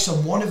to focus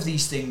on one of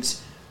these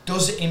things,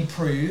 does it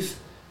improve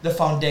the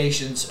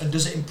foundations and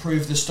does it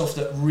improve the stuff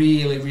that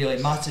really,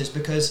 really matters?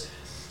 Because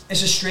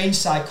it's a strange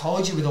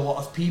psychology with a lot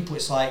of people.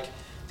 It's like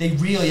they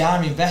really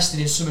are invested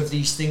in some of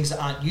these things that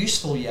aren't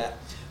useful yet.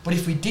 But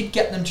if we did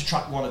get them to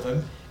track one of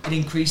them, it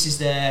increases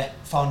their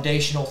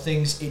foundational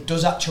things. It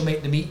does actually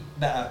make them eat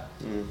better.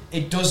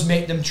 It does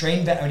make them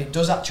train better, and it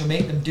does actually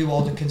make them do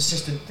all the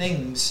consistent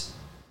things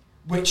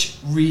which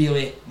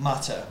really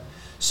matter.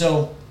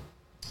 So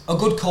a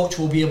good coach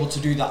will be able to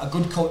do that. A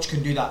good coach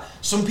can do that.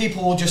 Some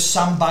people will just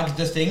sandbag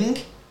the thing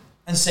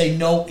and say,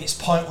 no, it's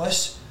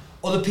pointless.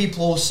 Other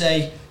people will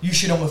say, you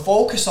should only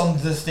focus on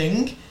the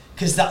thing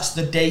because that's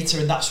the data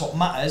and that's what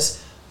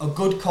matters. A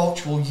good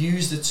coach will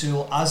use the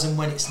tool as and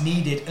when it's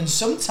needed, and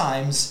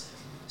sometimes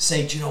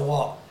say, do you know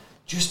what?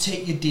 Just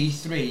take your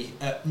D3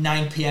 at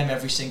 9 p.m.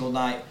 every single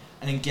night,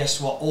 and then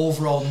guess what?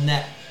 Overall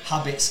net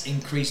habits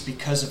increase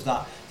because of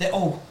that.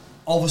 All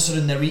of a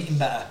sudden they're eating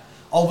better.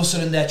 All of a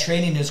sudden their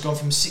training has gone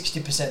from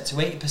 60% to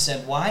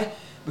 80%. Why?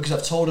 Because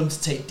I've told them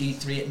to take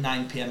D3 at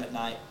 9 p.m. at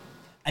night,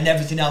 and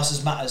everything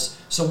else matters.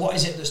 So what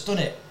is it that's done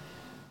it?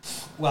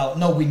 Well,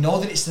 no, we know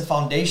that it's the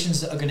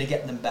foundations that are going to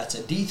get them better.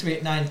 D3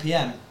 at 9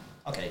 p.m.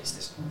 Okay, it's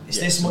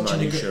this much in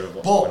the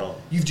good, but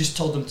you've just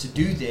told them to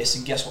do this,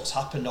 and guess what's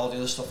happened? All the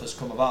other stuff has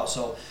come about.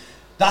 So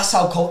that's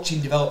how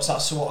coaching develops.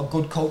 That's what a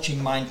good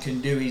coaching mind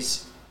can do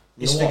is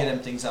figure them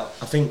things out.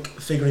 I think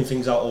figuring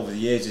things out over the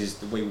years is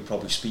the way we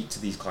probably speak to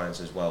these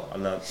clients as well.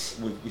 And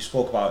we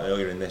spoke about it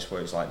earlier in this,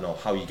 where it's like, no,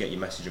 how you get your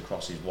message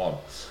across is one,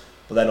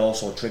 but then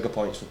also trigger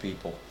points for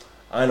people.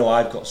 I know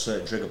I've got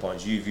certain trigger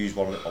points. You've used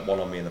one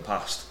on me in the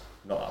past.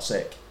 Not that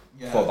sick.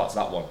 Yeah. Go back to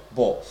that one,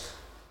 but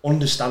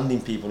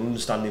understanding people,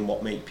 understanding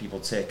what make people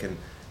tick, and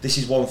this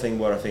is one thing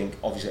where I think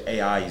obviously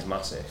AI is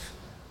massive.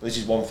 But this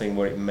is one thing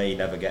where it may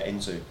never get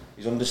into,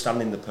 is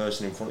understanding the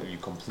person in front of you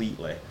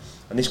completely.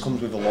 And this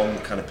comes with a long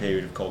kind of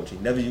period of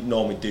coaching. Never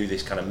normally do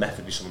this kind of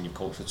method with someone you've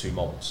coached for 2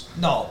 months.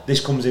 No.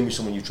 This comes in with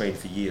someone you've trained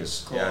for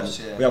years. Of course,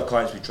 yeah. We have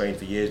clients we've trained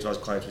for years, we have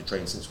clients we've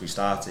trained since we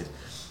started.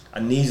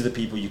 And these are the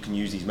people you can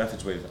use these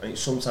methods with. And it's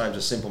sometimes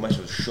a simple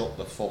message of shut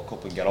the fuck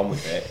up and get on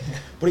with it.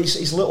 But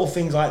it's little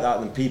things like that,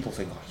 and people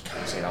think, oh, you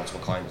can't say that to a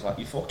client. It's like,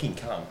 you fucking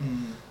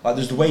can. Like,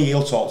 there's the way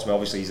he'll talk to me,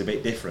 obviously he's a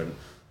bit different,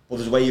 but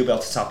there's a way you'll be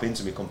able to tap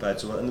into me compared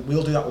to, and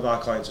we'll do that with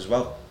our clients as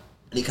well.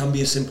 And it can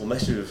be a simple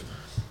message of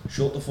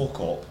shut the fuck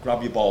up,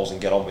 grab your balls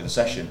and get on with the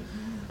session.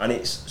 And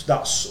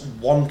that's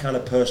one kind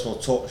of personal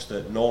touch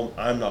that no,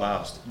 I'm not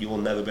asked, you will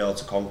never be able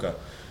to conquer.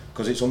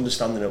 Because it's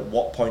understanding at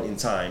what point in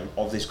time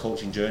of this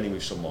coaching journey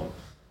with someone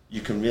you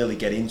can really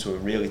get into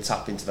and really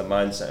tap into the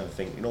mindset and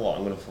think, you know what,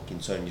 I'm going to fucking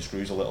turn your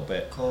screws a little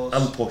bit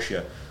and push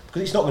you.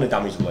 Because it's not going to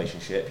damage the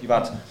relationship. You've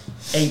had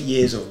 8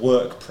 years of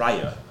work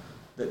prior.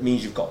 That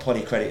means you've got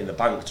plenty of credit in the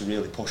bank to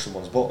really push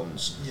someone's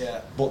buttons.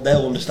 Yeah. But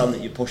they'll understand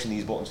that you're pushing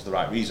these buttons for the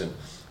right reason.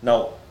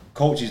 Now,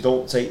 coaches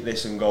don't take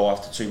this and go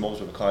after 2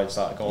 months with a client,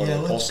 start going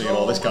on pussy and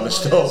all this kind of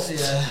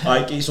stuff.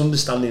 Like, it's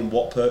understanding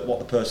what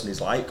the person is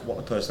like, what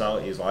the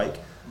personality is like.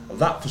 And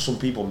that for some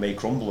people may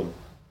crumble them.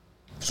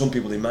 For some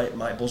people they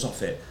might buzz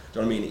off it. Do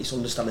you know what I mean? It's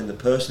understanding the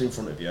person in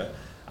front of you,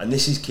 and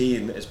this is key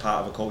as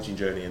part of a coaching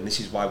journey, and this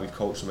is why we've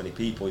coached so many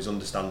people, is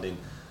understanding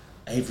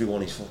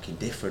everyone is fucking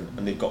different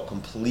and they've got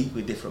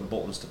completely different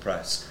buttons to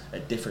press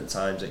at different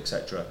times,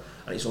 etc.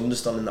 And it's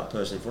understanding that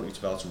person in front of you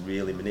to be able to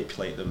really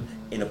manipulate them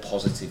in a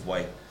positive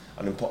way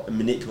and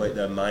manipulate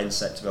their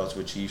mindset to be able to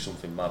achieve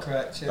something mad.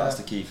 Correct, yeah. That's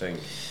the key thing.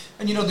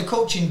 And you know, the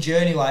coaching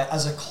journey, like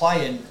as a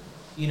client,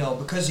 you know,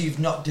 because you've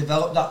not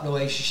developed that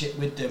relationship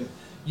with them,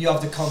 you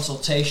have the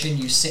consultation,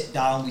 you sit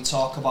down, we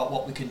talk about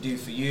what we can do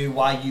for you,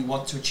 why you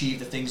want to achieve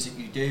the things that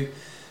you do.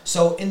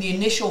 So in the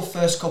initial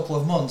first couple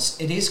of months,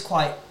 it is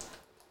quite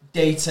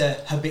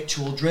data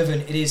habitual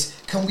driven. It is,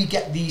 can we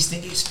get these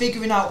things? It's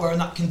figuring out where in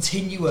that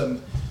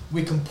continuum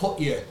we can put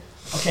you.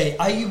 Okay,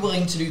 are you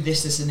willing to do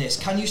this, this and this?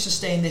 Can you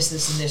sustain this,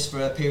 this and this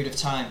for a period of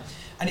time?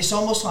 And it's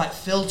almost like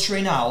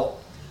filtering out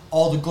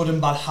all the good and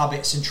bad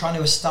habits and trying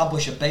to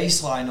establish a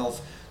baseline of,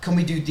 can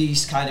we do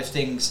these kind of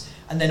things?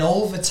 And then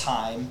over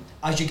time,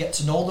 as you get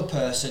to know the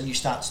person, you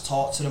start to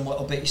talk to them a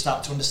little bit, you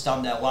start to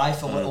understand their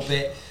life a little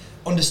bit,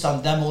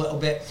 understand them a little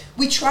bit.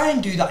 We try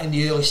and do that in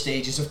the early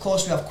stages. Of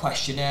course, we have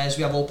questionnaires,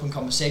 we have open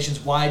conversations.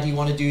 Why do you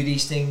want to do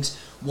these things?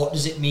 What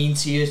does it mean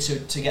to you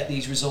to get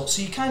these results?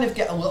 So you kind of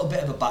get a little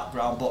bit of a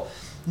background, but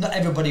not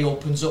everybody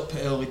opens up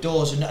at early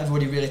doors, and not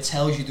everybody really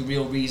tells you the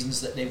real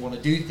reasons that they want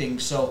to do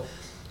things. So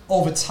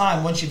over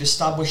time, once you've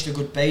established a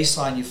good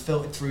baseline, you've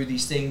filtered through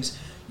these things,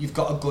 you've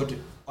got a good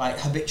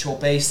habitual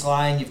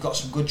baseline, you've got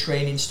some good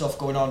training stuff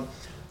going on.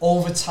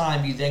 Over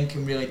time, you then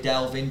can really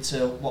delve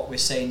into what we're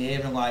saying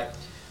here and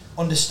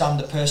understand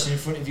the person in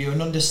front of you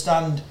and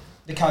understand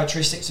the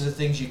characteristics of the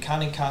things you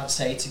can and can't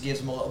say to give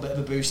them a little bit of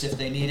a boost if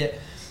they need it,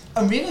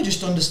 and really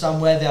just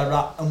understand where they're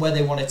at and where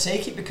they want to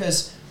take it,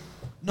 because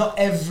not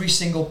every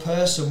single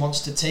person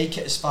wants to take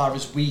it as far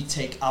as we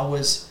take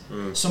ours.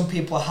 Some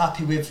people are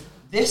happy with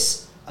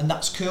this and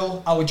that's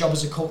cool. Our job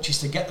as a coach is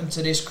to get them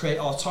to this, create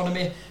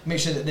autonomy, make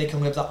sure that they can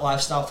live that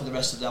lifestyle for the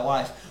rest of their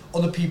life.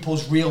 Other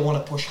people's real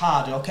want to push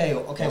hard. And okay.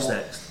 What's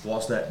next?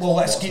 Well,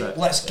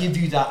 let's give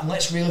you that, and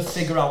let's really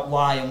figure out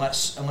why, and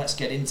let's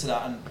get into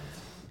that. And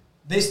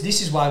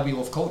this is why we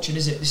love coaching,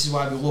 isn't it? This is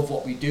why we love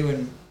what we do,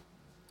 and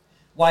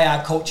why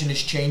our coaching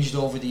has changed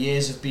over the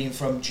years of being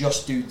from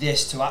just do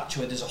this to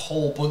actually there's a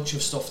whole bunch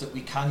of stuff that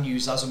we can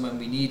use as and when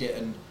we need it,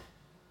 and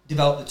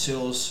develop the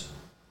tools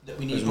that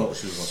we need.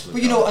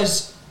 But you know,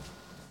 as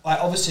like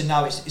obviously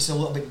now it's a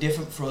little bit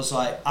different for us.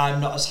 Like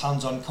I'm not as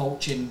hands-on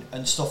coaching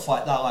and stuff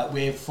like that. Like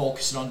we're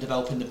focusing on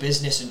developing the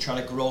business and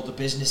trying to grow the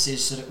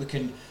businesses so that we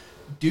can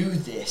do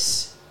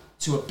this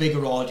to a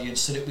bigger audience,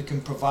 so that we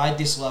can provide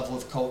this level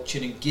of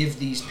coaching and give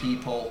these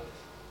people,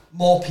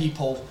 more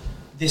people,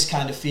 this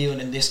kind of feeling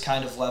and this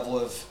kind of level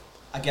of,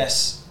 I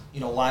guess,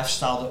 you know,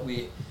 lifestyle that we.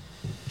 Do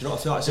you know what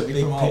I feel like it's a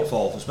big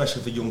pitfall,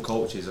 especially for young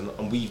coaches,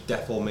 and we've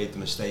definitely made the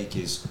mistake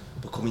is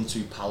becoming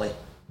too pally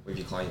with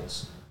your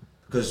clients.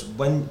 Because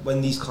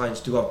when these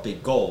clients do have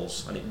big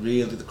goals and it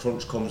really, the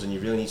crunch comes and you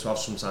really need to have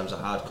sometimes a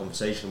hard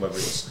conversation, whether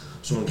it's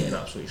someone getting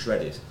absolutely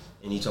shredded,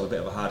 you need to have a bit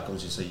of a hard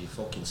conversation, so you're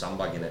fucking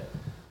sandbagging it.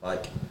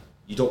 Like,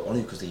 you don't want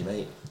to because they're your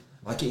mate.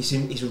 Like, it's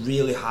a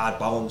really hard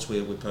balance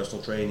with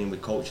personal training,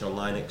 with coaching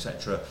online,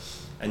 etc.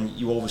 And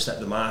you overstep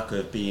the mark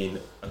of being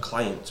a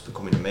client to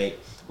becoming a mate,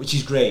 which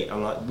is great.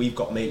 And like, we've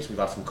got mates we've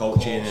had from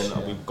coaching,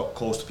 and we've got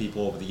close to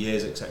people over the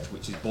years, etc.,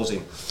 which is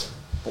buzzing.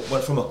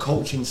 But from a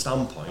coaching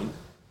standpoint,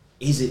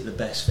 is it the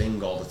best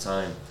thing all the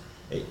time?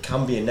 It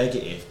can be a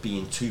negative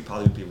being too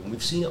pally with people. And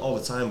we've seen it all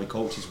the time with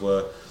coaches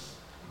where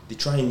they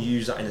try and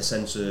use that in a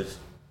sense of,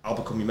 I'll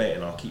become your mate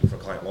and I'll keep you for a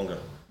client longer.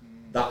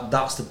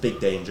 That's the big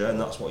danger, and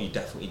that's what you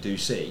definitely do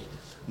see.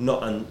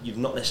 And you've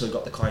not necessarily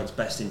got the client's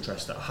best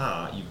interest at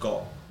heart, you've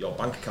got your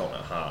bank account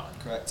at heart.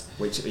 Correct.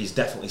 Which is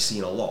definitely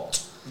seen a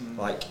lot.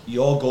 Like,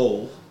 your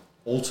goal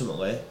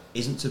ultimately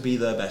isn't to be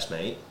their best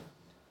mate.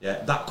 Yeah,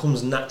 that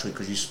comes naturally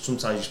because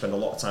sometimes you spend a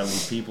lot of time with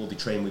these people, they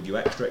train with you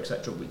extra,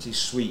 etc., which is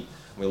sweet,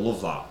 and we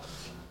love that.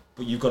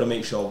 But you've got to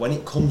make sure when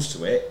it comes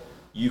to it,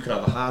 you can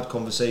have a hard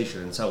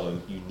conversation and tell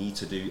them you need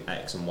to do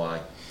X and Y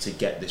to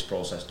get this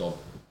process done.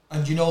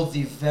 And you know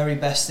the very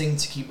best thing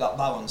to keep that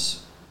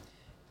balance?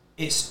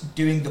 It's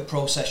doing the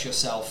process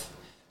yourself.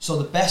 So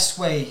the best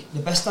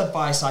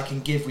advice I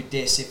can give with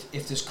this,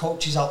 if there's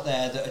coaches out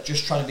there that are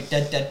just trying to be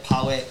dead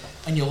pally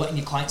and you're letting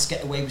your clients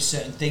get away with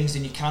certain things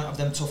and you can't have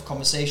them tough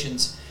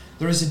conversations,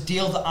 there is a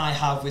deal that I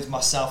have with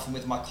myself and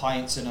with my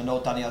clients, and I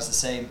know Danny has the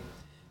same.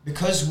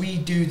 Because we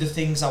do the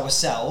things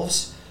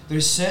ourselves, there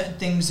are certain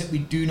things that we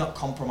do not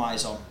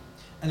compromise on,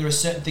 and there are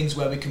certain things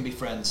where we can be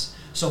friends.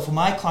 So for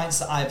my clients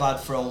that I've had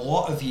for a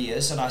lot of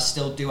years, and I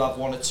still do have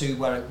one or two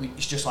where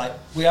it's just like,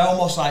 we are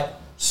almost like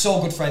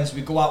so good friends.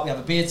 We go out, we have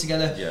a beer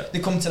together, They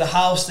come to the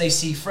house, they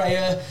see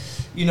Freya,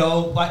 you know,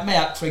 like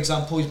Mayak, for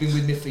example, he's been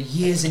with me for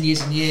years and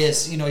years and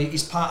years, you know,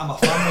 he's part of my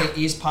family,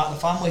 he is part of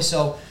the family.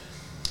 So,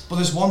 but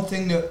there's one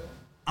thing that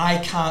I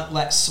can't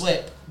let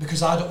slip,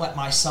 because I don't let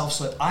myself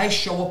slip. I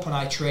show up and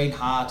I train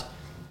hard.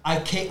 I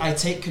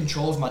take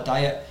control of my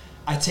diet.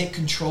 I take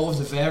control of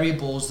the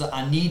variables that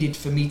are needed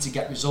for me to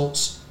get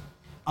results.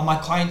 And my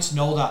clients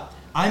know that.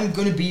 I'm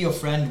going to be your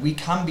friend. We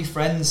can be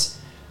friends.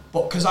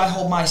 But because I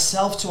hold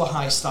myself to a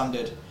high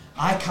standard,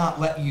 I can't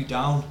let you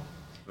down.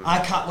 I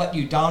can't let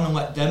you down and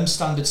let them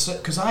standards slip,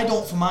 because I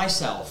don't for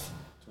myself.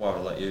 So why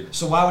would I let you?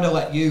 So why would I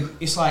let you?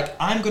 It's like,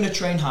 I'm going to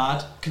train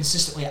hard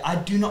consistently. I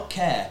do not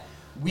care.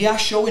 We are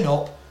showing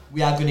up.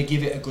 We are going to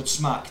give it a good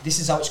smack. This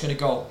is how it's going to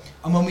go.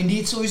 And when we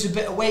need to lose a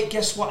bit of weight,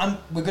 guess what?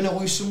 We're going to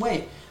lose some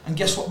weight. And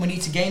guess what? We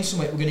need to gain some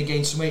weight. We're going to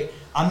gain some weight.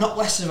 I'm not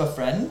less of a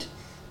friend.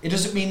 It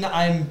doesn't mean that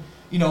I'm,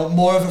 you know,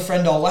 more of a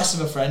friend or less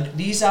of a friend.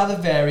 These are the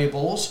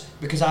variables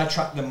because I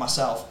track them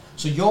myself.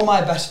 So you're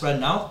my best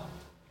friend now.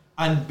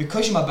 And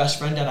because you're my best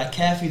friend and I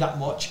care for you that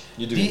much,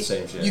 you're doing the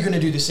same shit. You're going to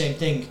do the same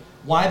thing.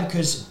 Why?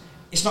 Because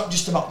it's not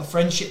just about the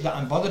friendship that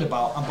I'm bothered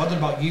about. I'm bothered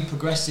about you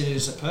progressing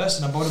as a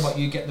person. I'm bothered about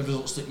you getting the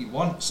results that you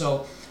want.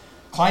 So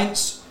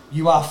clients,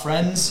 you are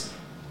friends,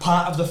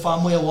 part of the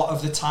family a lot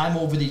of the time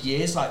over the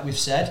years, like we've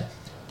said.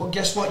 But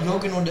guess what? You're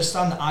going to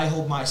understand that I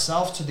hold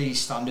myself to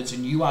these standards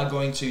and you are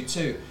going to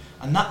too.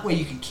 And that way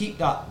you can keep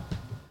that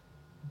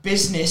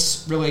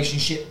business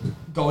relationship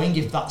going,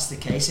 if that's the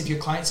case. If your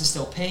clients are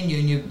still paying you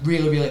and you're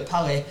really, really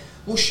pally,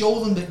 we'll show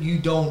them that you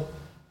don't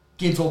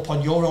give up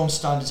on your own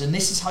standards. And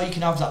this is how you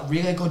can have that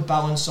really good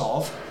balance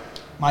of,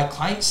 my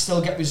clients still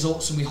get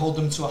results and we hold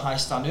them to a high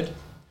standard,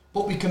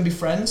 but we can be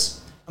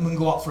friends and we can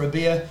go out for a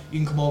beer. You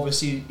can come over and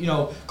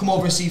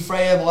see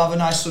Freya, we'll have a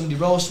nice Sunday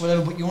roast,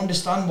 whatever, but you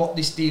understand what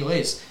this deal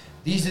is.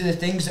 These are the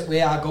things that we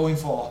are going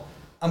for,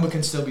 and we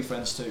can still be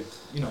friends too,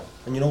 you know.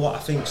 And you know what I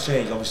think's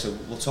changed, obviously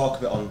we'll talk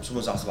a bit on,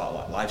 someone's asked about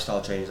like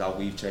lifestyle changes, how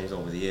we've changed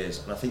over the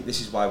years, and I think this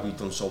is why we've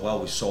done so well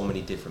with so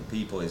many different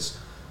people, is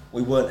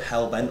we weren't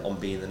hell-bent on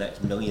being the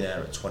next millionaire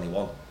at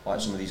 21,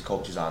 like some of these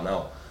coaches are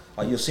now.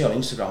 Like you'll see on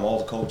Instagram, all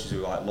the coaches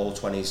who are like low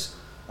 20s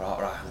are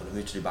like, right, I'm going to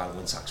move to Dubai, I'm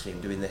going tax-free,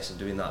 I'm doing this and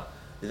doing that.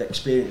 They've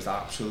experienced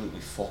absolutely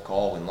fuck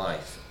all in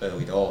life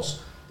early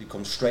doors. they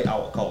come straight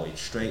out of college,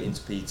 straight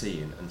into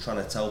PT, and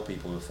trying to tell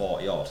people who are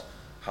 40 odd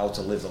how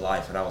to live the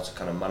life and how to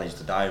kind of manage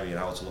the diary and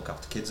how to look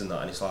after kids and that.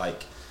 And it's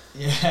like,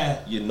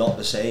 you're not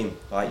the same.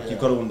 Like, you've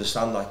got to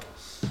understand, like,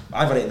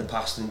 I've had it in the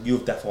past, and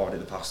you've definitely had it in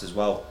the past as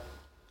well.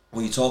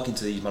 When you're talking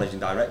to these managing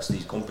directors of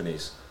these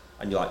companies,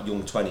 and you're like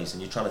young 20s,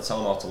 and you're trying to tell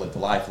them how to live the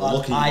life, and they're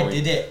looking at you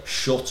going, did it.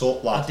 Shut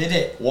up, lad. I did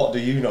it. What do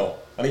you know?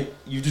 And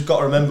you've just got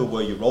to remember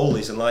where your role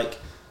is. And like,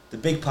 the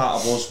big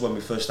part of us when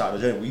we first started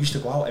the journey, we used to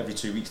go out every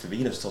 2 weeks to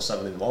Venus till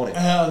 7 in the morning.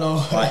 I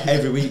know. Like,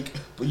 every week.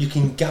 But you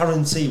can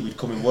guarantee we'd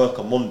come and work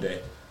on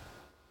Monday.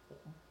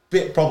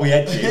 Bit probably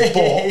edgy,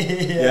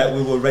 but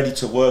we were ready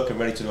to work and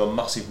ready to do a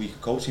massive week of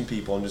coaching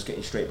people and just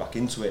getting straight back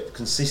into it. The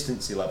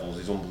consistency levels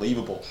is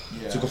unbelievable.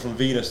 To go from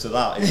Venus to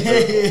that is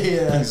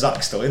I think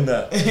Zach's still in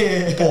there.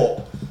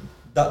 But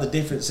that the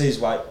difference is,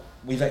 like,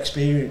 we've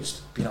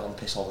experienced being out on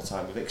piss all the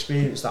time. We've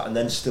experienced that and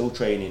then still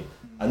training.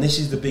 And this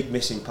is the big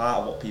missing part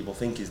of what people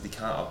think is they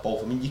can't have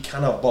both. I mean, you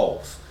can have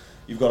both.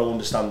 You've got to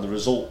understand the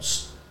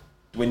results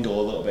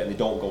dwindle a little bit and they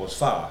don't go as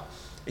far.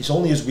 It's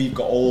only as we've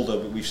got older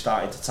that we've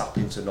started to tap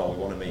into, no, we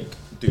want to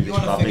do this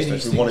in our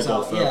business, we want to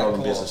go further on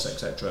in business,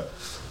 etc.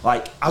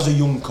 Like, as a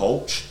young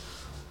coach,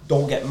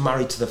 don't get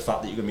married to the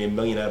fact that you're going to be a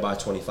millionaire by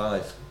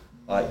 25.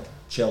 Like,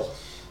 chill.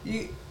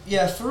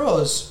 For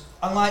us,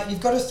 and like, you've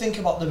got to think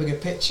about the bigger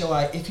picture.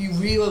 Like, if you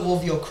really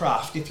love your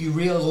craft, if you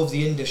really love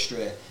the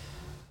industry,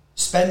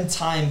 spend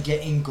time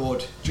getting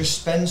good.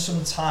 Just spend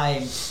some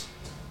time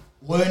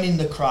learning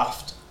the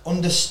craft,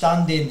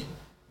 understanding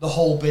the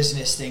whole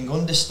business thing,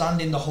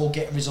 understanding the whole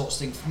getting results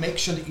thing. Make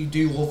sure that you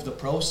do love the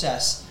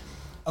process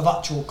of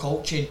actual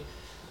coaching.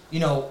 You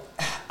know,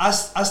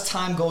 as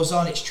time goes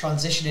on, it's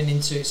transitioning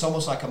into, it's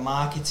almost like a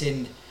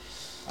marketing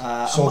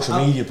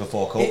social media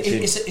before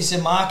coaching. It's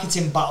a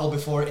marketing battle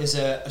before it is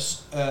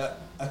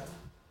a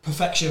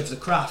perfection of the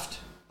craft.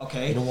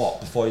 Okay. You know what?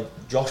 Before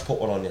Josh put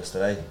one on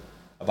yesterday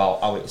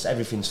about how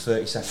everything's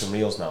 30-second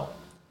reels now.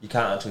 You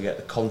can't actually get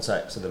the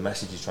context of the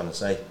message he's trying to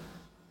say.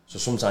 So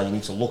sometimes you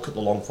need to look at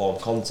the long form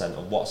content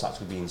of what's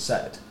actually being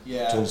said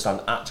to understand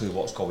actually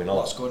what's going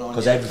on.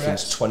 Because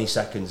everything's 20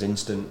 seconds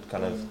instant,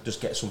 kind of just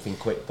get something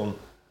quick done,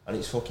 and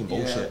it's fucking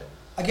bullshit.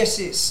 I guess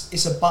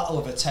it's a battle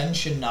of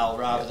attention now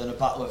rather than a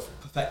battle of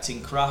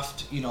perfecting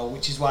craft, you know,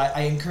 which is why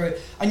I encourage,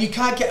 and you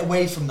can't get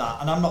away from that,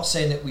 and I'm not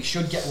saying that we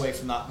should get away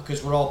from that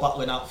because we're all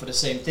battling out for the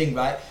same thing,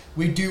 right?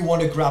 We do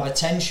want to grab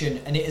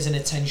attention, and it is an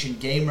attention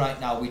game right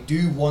now. We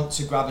do want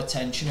to grab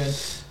attention, and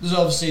there's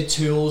obviously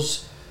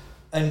tools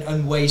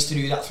and ways to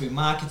do that through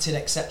marketing,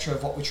 etc.,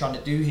 of what we're trying to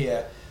do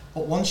here.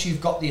 But once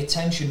you've got the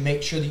attention,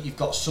 make sure that you've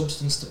got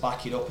substance to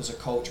back it up as a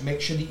coach.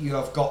 Make sure that you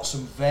have got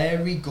some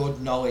very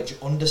good knowledge,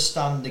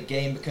 understand the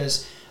game,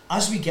 because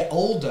as we get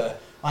older,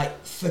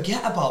 like,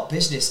 forget about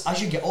business. As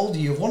you get older,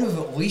 you want to have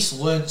at least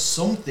learned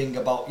something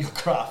about your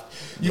craft.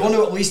 You want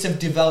to at least have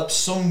developed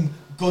some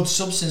good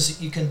substance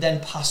that you can then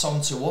pass on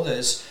to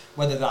others,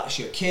 whether that's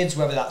your kids,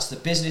 whether that's the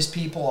business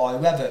people or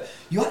whoever.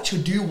 You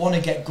actually do want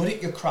to get good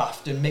at your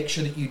craft and make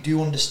sure that you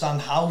do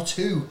understand how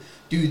to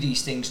do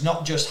these things,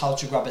 not just how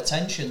to grab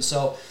attention.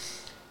 So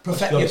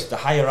the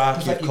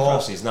hierarchy of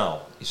courses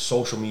now is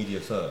social media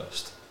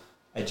first,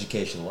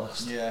 education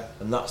last.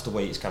 And that's the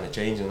way it's kind of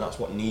changing, and that's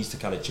what needs to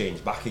kind of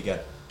change back again.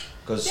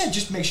 Because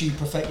just make sure you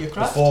perfect your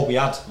craft. Before we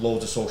had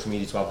loads of social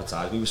media to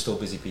advertise, we were still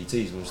busy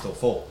PTs, we were still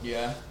full.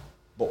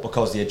 But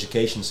because the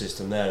education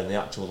system there and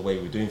the way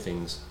we were doing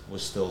things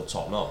was still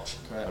top notch,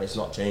 and it's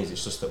not changed.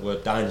 It's just that we're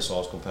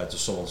dinosaurs compared to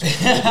someone.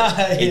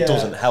 It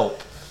doesn't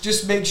help.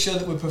 Just make sure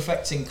that we're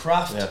perfecting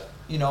craft,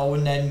 you know,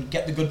 and then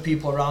get the good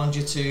people around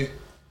you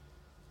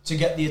to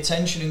get the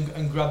attention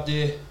and grab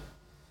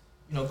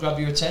grab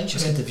your attention.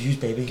 Just get the views,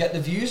 baby. Get the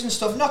views and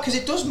stuff. No, because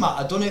it does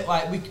matter, doesn't it?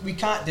 Like, we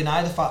can't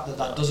deny the fact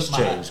that doesn't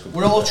matter.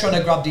 We're all trying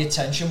to grab the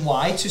attention.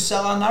 Why? To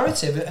sell our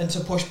narrative and to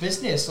push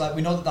business. Like,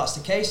 we know that that's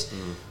the case.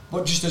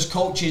 But just as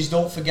coaches,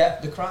 don't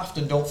forget the craft,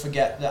 and don't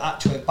forget that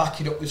actually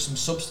back it up with some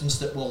substance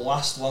that will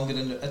last longer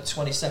than a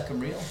 20-second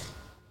reel.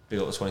 Big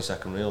up the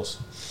 20-second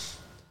reels.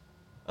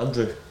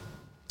 Andrew,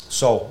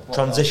 so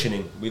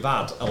transitioning, we've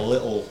had a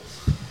little...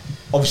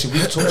 Obviously, we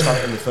touched on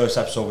it in the first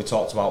episode. We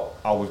talked about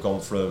how we've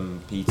gone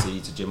from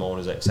PT to gym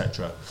owners,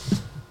 etc.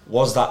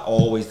 Was that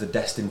always the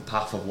destined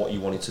path of what you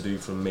wanted to do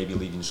from maybe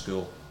leaving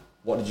school?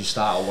 What did you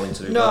start out wanting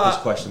to do? No, this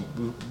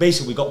question.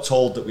 Basically, we got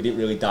told that we didn't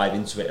really dive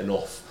into it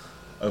enough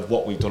of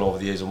what we've done over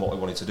the years and what we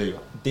wanted to do.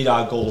 Did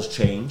our goals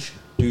change?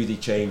 Do they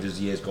change as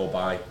the years go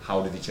by?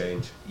 How did they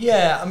change?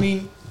 Yeah, I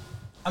mean,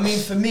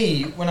 for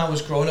me, when I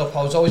was growing up,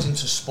 I was always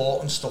into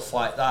sport and stuff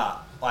like that.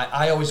 Like,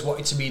 I always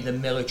wanted to be the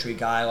military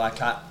guy. Like,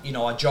 I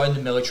joined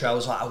the military. I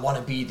was like, I want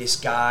to be this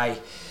guy.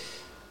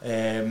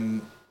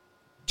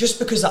 Just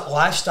because that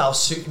lifestyle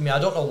suited me. I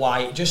don't know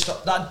why. Just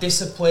that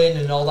discipline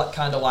and all that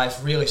kind of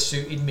life really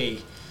suited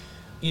me.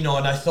 You know,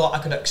 and I thought I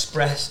could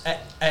express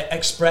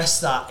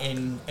that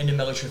in a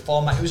military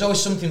format. It was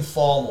always something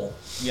formal.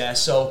 Yeah,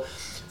 so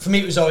for me,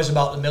 it was always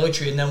about the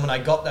military. And then when I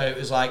got there, it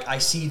was like, I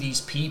see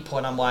these people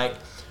and I'm like,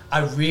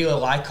 I really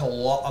like a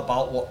lot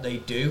about what they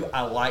do.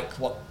 I like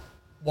what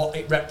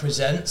it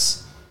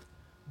represents,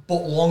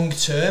 But long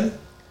term,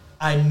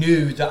 I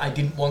knew that I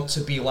didn't want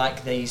to be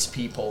like these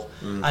people.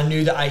 I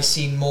knew that I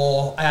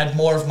had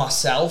more of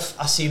myself.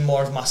 I seen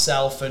more of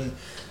myself and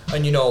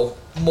you know,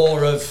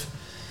 more of,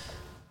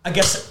 I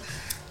guess,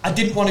 I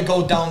didn't want to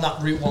go down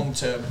that route long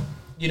term.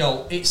 You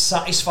know, it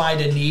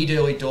satisfied a need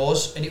early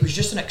doors, and it was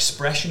just an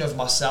expression of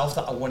myself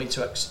that I wanted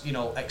to,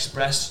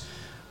 express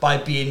by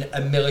being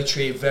a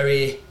military,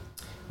 very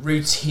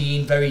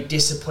routine, very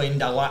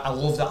disciplined. I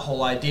love that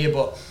whole idea.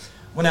 But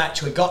when I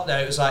actually got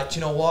there, it was like, do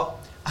you know what?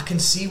 I can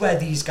see where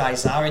these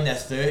guys are in their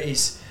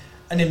 30s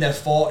and in their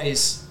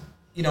 40s,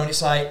 you know, and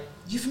it's like,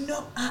 you've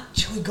not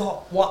actually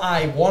got what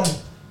I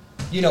want.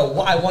 You know,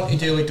 what I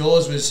wanted early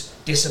doors was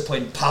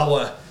discipline,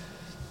 power.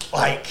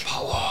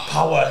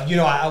 Power. You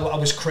know, I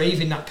was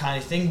craving that kind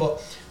of thing,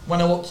 but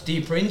when I looked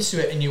deeper into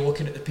it and you're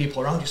looking at the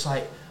people around, it's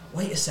like,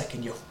 wait a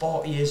second, you're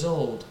 40 years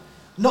old.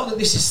 Not that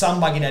this is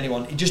sandbagging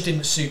anyone, it just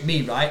didn't suit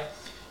me, right?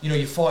 You know,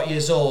 you're 40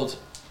 years old,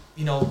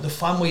 you know, the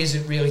family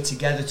isn't really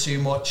together too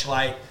much,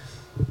 like,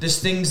 there's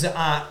things that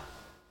aren't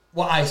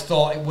what I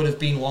thought it would have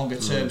been longer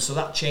term, so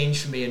that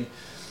changed for me,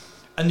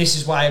 and this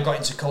is why I got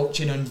into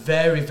coaching, and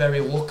very,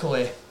 very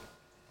luckily,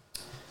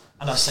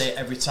 and I say it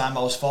every time,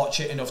 I was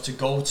fortunate enough to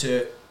go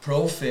to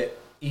ProFit,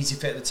 Easy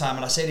Fit at the time,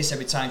 and I say this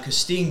every time because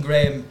Steve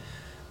Graham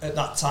at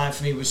that time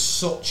for me was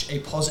such a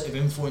positive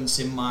influence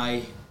in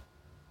my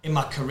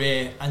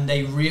career, and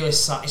they really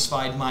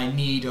satisfied my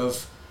need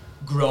of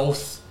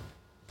growth,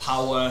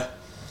 power,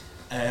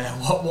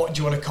 what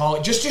do you want to call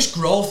it? Just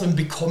growth and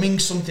becoming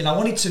something. I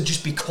wanted to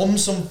just become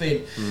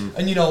something,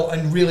 and you know,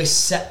 and really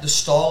set the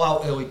stall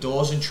out early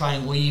doors and try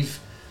and leave,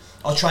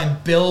 or try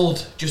and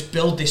build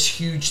this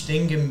huge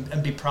thing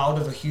and be proud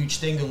of a huge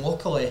thing. And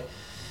luckily,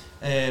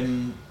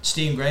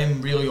 Steve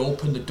Graham really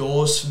opened the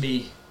doors for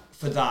me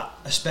for that,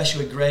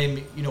 especially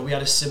Graham. You know, we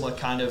had a similar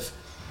kind of,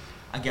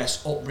 I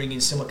guess, upbringing,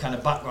 similar kind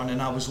of background,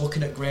 and I was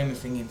looking at Graham and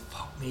thinking,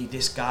 fuck me,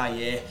 this guy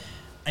here,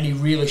 and he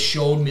really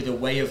showed me the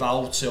way of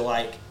how to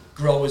like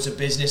grow as a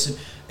business,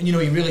 and you know,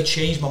 he really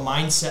changed my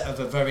mindset of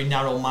a very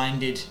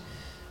narrow-minded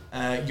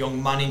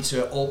young man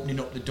into opening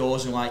up the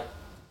doors and like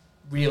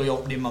really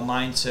opening my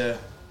mind to,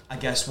 I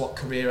guess, what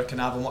career I can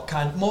have and what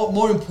kind,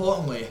 more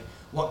importantly,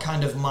 what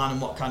kind of man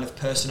and what kind of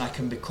person I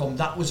can become.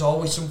 That was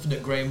always something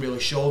that Graham really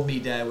showed me.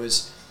 There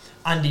was,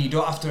 Andy, you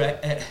don't have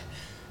to,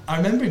 I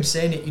remember him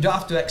saying it, you don't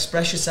have to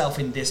express yourself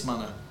in this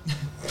manner.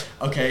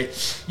 Okay,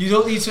 you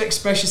don't need to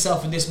express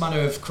yourself in this manner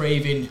of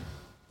craving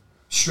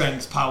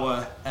strength,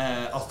 power,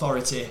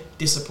 authority,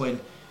 discipline.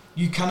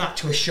 You can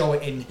actually show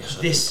it in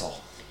this.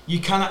 You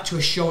can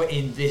actually show it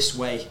in this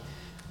way.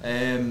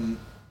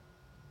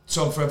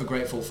 So I'm forever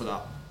grateful for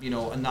that. You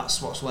know, and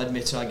that's what's led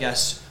me to, I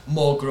guess,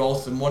 more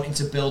growth and wanting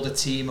to build a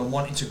team and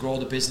wanting to grow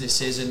the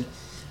businesses. And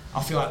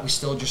I feel like we're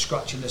still just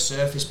scratching the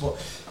surface, but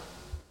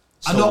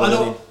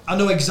I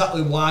know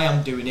exactly why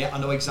I'm doing it. I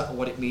know exactly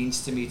what it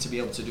means to me to be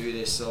able to do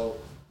this. So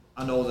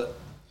I know that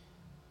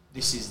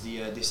this is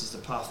the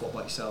path. What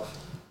about yourself?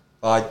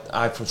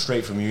 I from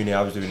straight from uni,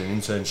 I was doing an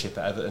internship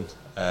at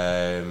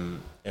Everton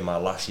in my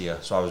last year.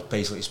 So I was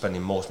basically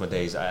spending most of my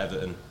days at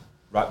Everton,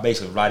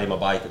 basically riding my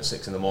bike at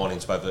 6 a.m.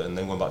 to Everton,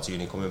 then going back to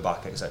uni, coming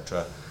back,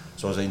 etc.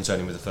 So I was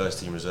interning with the first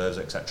team reserves,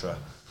 etc.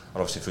 And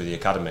obviously through the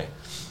academy.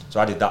 So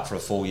I did that for a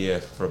full year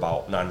for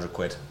about 900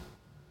 quid.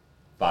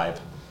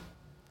 Vibe.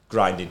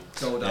 Grinding.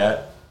 Doled out.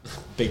 Yeah.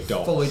 Big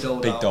dough. Fully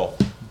doled Big out. dough.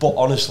 But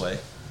honestly,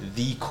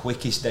 the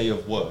quickest day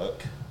of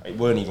work, it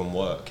weren't even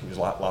work, it was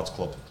like lads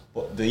club.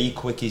 But the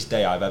quickest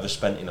day I've ever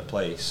spent in a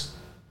place,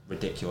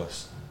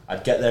 ridiculous.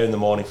 I'd get there in the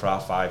morning for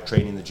 5:30,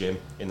 train in the gym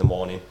in the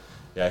morning,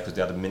 yeah, because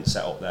they had a mint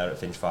set up there at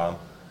Finch Farm.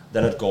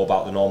 Then I'd go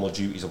about the normal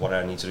duties of what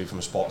I need to do from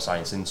a sports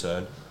science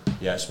intern.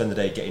 Yeah, spend the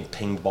day getting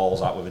pinged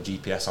balls out with a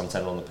GPS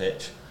antenna on the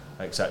pitch,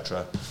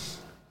 etc.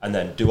 And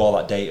then do all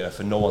that data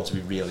for no one to be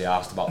really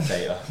asked about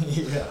data.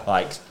 Yeah.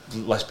 Like,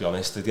 let's be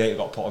honest, the data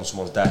got put on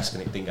someone's desk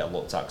and it didn't get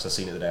looked at because I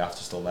seen it the day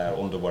after still there,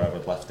 under wherever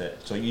I'd left it.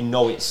 So you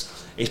know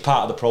it's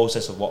part of the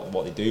process of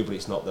what they do, but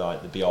it's not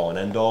the be all and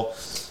end all.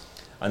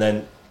 And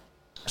then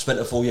I spent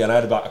a full year and I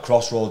had about a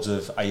crossroads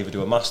of I either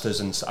do a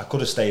master's, and I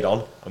could have stayed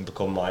on and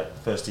become like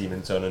first team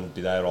intern and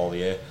be there all the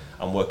year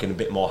and work in a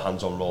bit more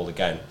hands-on role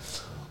again,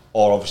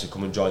 or obviously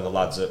come and join the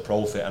lads at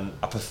ProFit. And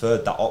I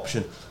preferred that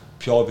option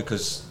pure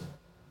because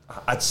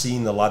I'd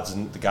seen the lads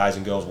and the guys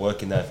and girls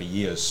working there for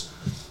years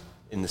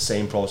in the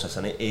same process,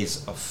 and it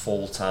is a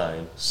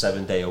full-time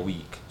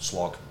 7-day-a-week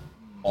slog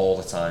all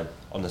the time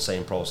on the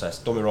same process.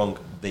 Don't be wrong,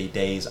 the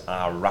days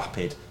are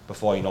rapid.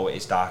 Before you know it,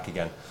 it's dark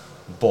again.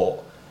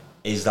 But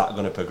is that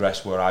going to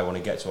progress where I want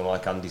to get to? And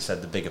like Andy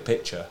said, the bigger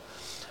picture.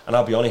 And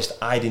I'll be honest,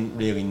 I didn't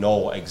really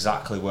know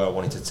exactly where I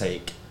wanted to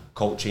take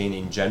coaching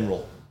in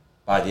general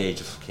by the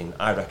age of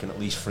I reckon at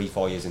least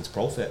 3-4 years into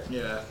ProFit.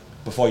 Yeah.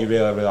 Before you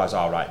really realise,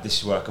 all right, this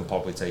is where I can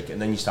probably take it.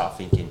 And then you start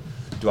thinking,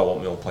 do I want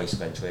my own place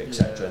eventually,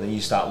 etc. Yeah. And then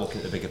you start looking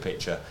at the bigger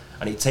picture.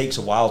 And it takes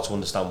a while to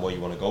understand where you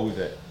want to go with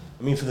it.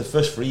 I mean, for the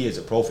first 3 years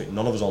at ProFit,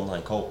 none of us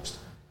online coached.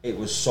 It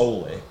was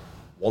solely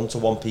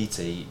one-to-one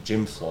PT,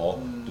 gym floor.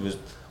 There was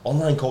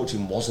online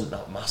coaching wasn't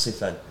that massive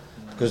then.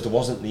 because there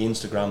wasn't the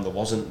Instagram, there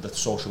wasn't the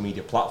social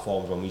media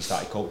platforms when we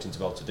started coaching to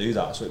be able to do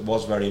that. So it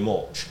was very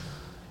much,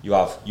 you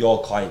have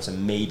your clients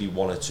and maybe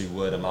one or two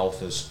word of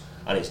mouthers,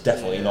 and it's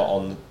definitely not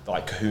on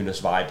like Kahuna's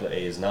vibe that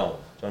it is now. Do you know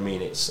what I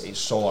mean? It's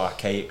so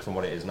archaic from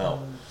what it is now.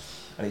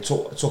 And it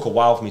took a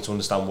while for me to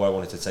understand where I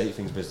wanted to take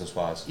things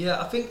business-wise.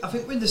 Yeah, I think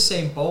we're in the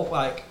same boat,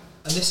 like,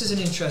 and this is an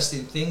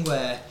interesting thing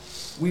where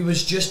we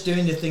was just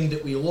doing the thing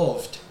that we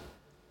loved,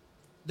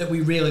 that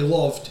we really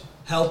loved,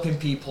 helping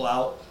people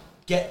out,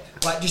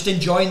 just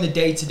enjoying the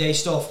day-to-day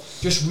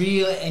stuff, just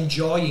really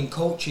enjoying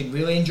coaching,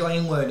 really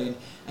enjoying learning,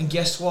 and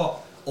guess what?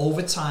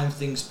 Over time,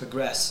 things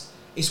progress.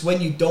 It's when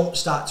you don't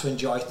start to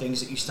enjoy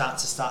things that you start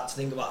to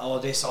think about, oh,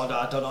 this or that,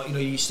 I don't know, you know,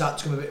 you start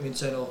to come a bit of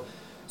internal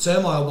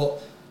turmoil,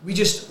 but we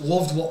just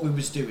loved what we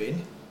was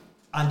doing,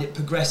 and it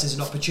progresses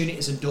and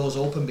opportunities and doors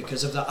open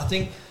because of that. I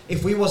think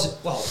if we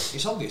wasn't, well,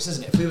 it's obvious,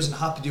 isn't it? If we wasn't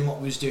happy doing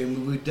what we was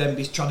doing, we would then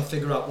be trying to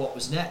figure out what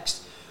was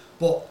next.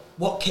 But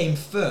what came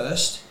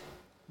first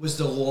was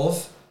the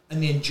love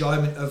and the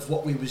enjoyment of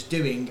what we was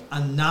doing,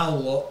 and now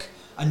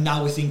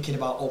we're thinking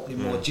about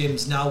opening more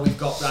gyms. Now we've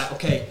got, right,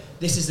 okay,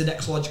 this is the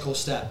next logical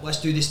step.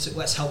 Let's do this,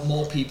 let's help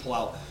more people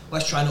out.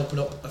 Let's try and open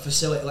up a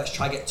facility. Let's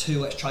try get 2,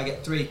 let's try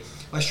get 3.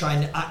 Let's try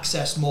and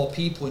access more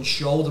people and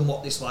show them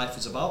what this life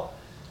is about.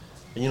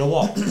 And you know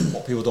what?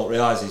 What people don't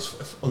realise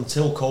is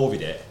until COVID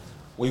hit,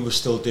 we were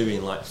still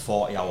doing like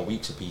 40-hour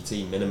weeks of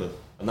PT minimum,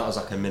 and that was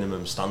like a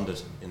minimum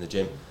standard in the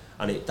gym.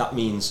 And that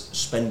means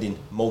spending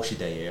most of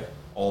your day here,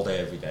 all day,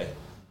 every day.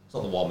 It's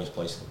not the warmest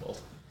place in the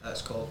world.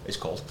 That's cold. It's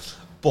cold.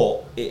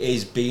 But it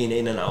is being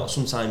in and out.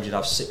 Sometimes you'd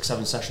have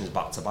 6-7 sessions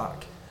back to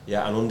back.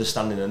 Yeah, and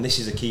understanding, and this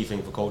is a key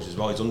thing for coaches as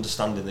well, is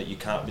understanding that you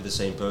can't be the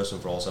same person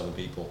for all 7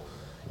 people.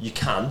 You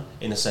can,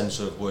 in a sense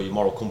of where your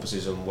moral compass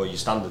is and where your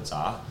standards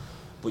are,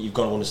 but you've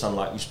got to understand,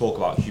 like we spoke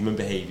about, human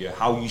behaviour,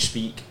 how you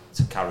speak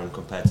to Karen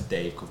compared to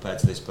Dave, compared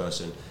to this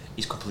person,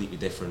 is completely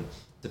different,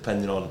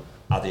 depending on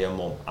are they a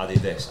mum, are they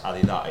this, are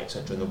they that,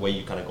 etc., and the way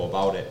you kind of go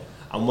about it.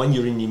 And when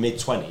you're in your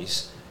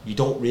mid-20s, you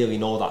don't really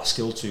know that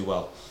skill too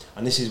well.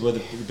 And this is where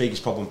the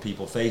biggest problem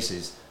people face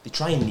is they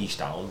try and niche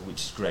down,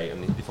 which is great,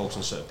 and they focus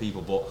on certain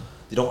people, but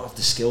they don't have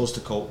the skills to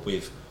cope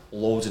with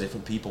loads of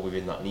different people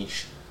within that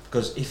niche.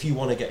 Because if you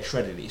want to get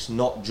shredded, it's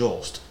not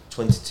just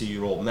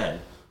 22-year-old men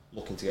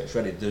looking to get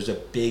shredded. There's a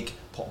big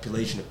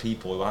population of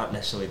people who aren't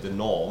necessarily the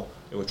norm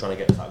who are trying to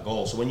get to that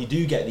goal. So when you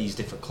do get these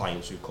different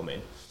clients who come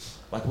in,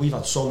 like we've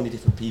had so many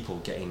different people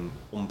getting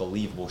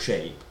unbelievable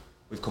shape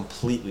with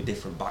completely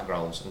different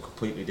backgrounds and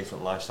completely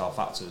different lifestyle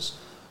factors.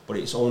 But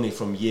it's only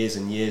from years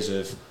and years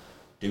of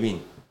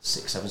doing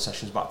 6-7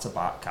 sessions back to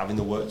back, having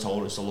the work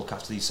tolerance to look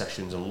after these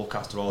sessions and look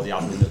after all the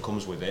admin that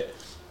comes with it,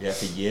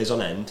 for years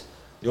on end.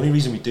 The only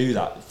reason we do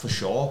that, for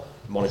sure,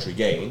 monetary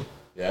gain,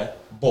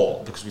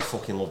 but because we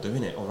fucking love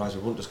doing it. Otherwise, we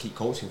wouldn't just keep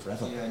coaching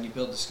forever. Yeah, and you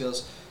build the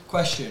skills.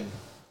 Question,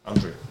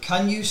 Andrew,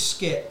 can you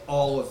skip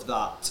all of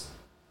that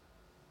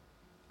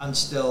and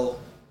still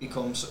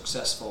become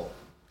successful?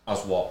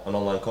 As what? An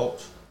online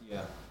coach?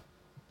 Yeah.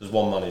 There's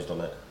one man who's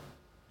done it,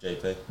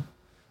 JP. Yeah.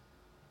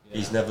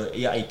 He's never.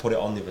 He put it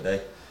on the other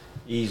day.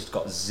 He's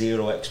got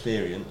 0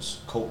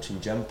 experience coaching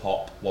Gen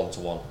Pop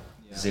 1-to-1.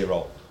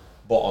 0.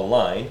 But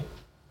online.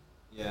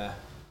 Yeah.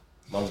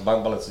 Man's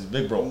bank balance is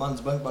big, bro.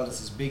 Man's bank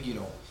balance is big, you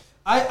know.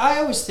 I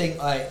always think,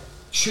 like,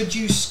 should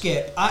you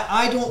skip?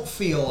 I don't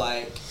feel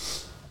like,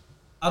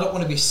 I don't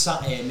want to be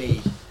sat here,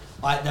 me,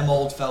 like them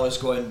old fellas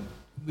going,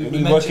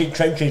 we working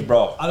trenches,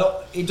 bro.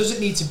 It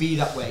doesn't need to be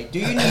that way. Do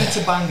you need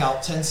to bang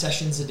out 10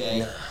 sessions a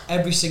day,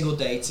 every single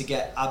day, to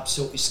get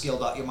absolutely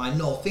skilled out your mind?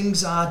 No,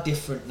 things are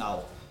different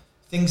now.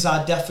 Things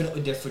are definitely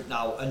different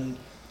now, and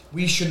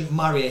we shouldn't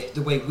marry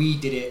the way we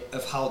did it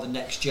of how the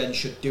next gen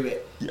should do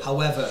it. Yeah.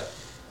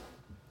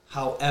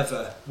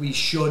 However, we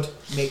should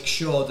make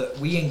sure that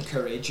we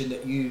encourage, and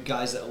that you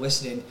guys that are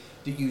listening,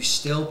 that you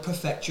still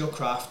perfect your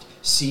craft,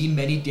 see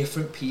many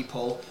different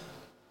people,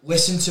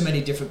 listen to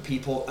many different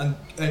people,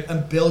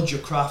 and build your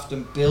craft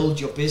and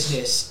build your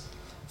business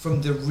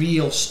from the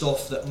real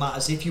stuff that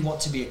matters. If you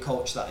want to be a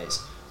coach, that is.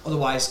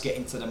 Otherwise, get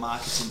into the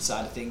marketing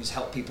side of things,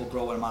 help people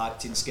grow on a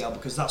marketing scale,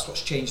 because that's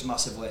what's changed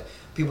massively.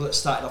 People that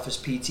started off as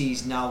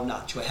PTs now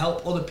naturally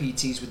help other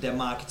PTs with their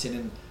marketing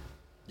and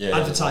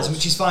advertising,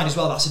 which is fine as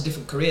well. That's a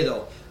different career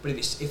though. But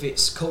if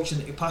it's coaching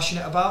that you're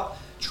passionate about,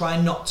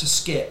 try not to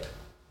skip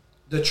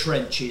the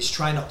trenches.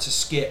 Try not to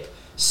skip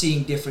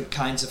seeing different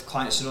kinds of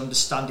clients and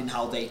understanding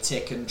how they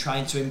tick, and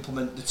trying to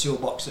implement the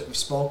toolbox that we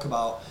spoke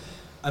about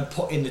and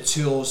put in the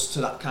tools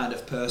to that kind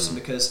of person,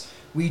 because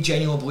we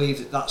genuinely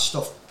believe that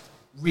stuff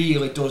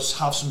really does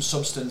have some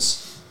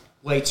substance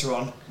later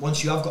on.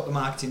 Once you have got the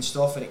marketing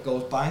stuff and it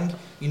goes bang,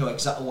 you know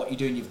exactly what you're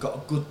doing. You've got a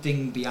good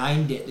thing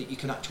behind it that you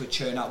can actually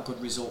churn out good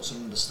results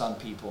and understand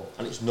people.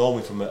 And it's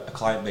normally from a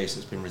client base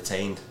that's been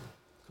retained.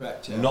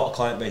 Correct, yeah. Not a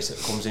client base that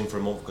comes in for a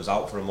month, goes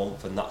out for a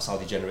month, and that's how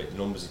they generate the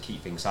numbers and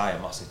keep things high,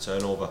 a massive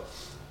turnover.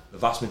 The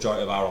vast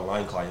majority of our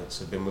online clients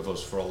have been with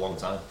us for a long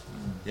time.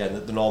 Yeah,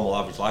 the normal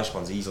average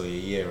lifespan's easily a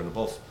year and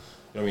above.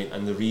 You know what I mean?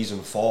 And the reason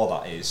for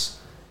that is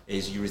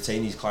is you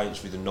retain these clients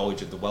through the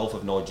knowledge of the wealth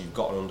of knowledge you've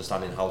got and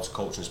understanding how to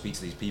coach and speak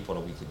to these people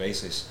on a weekly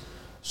basis.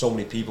 So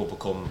many people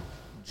become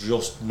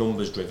just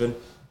numbers driven.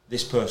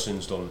 This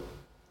person's done,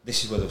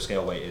 this is where the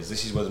scale weight is,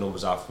 this is where the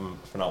numbers are from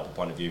an output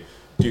point of view,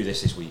 do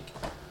this week.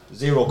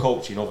 Zero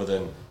coaching other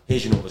than,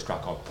 here's your numbers,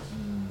 crack on.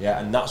 Yeah,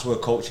 and that's where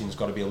coaching's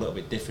got to be a little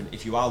bit different.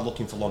 If you are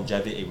looking for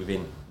longevity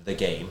within the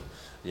game,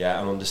 yeah,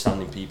 and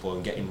understanding people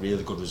and getting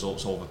really good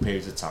results over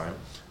periods of time,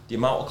 the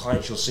amount of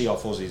clients you'll see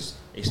off us is,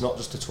 it's not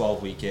just a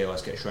 12-week here,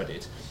 let's get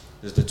shredded.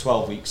 There's the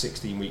 12-week,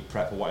 16-week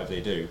prep or whatever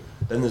they do.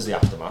 Then there's the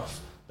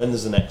aftermath. Then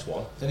there's the next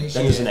one. Then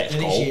there's the next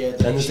goal. Then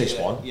there's this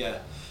one. Yeah.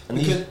 And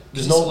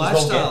there's no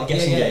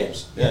guessing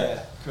games.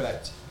 Yeah,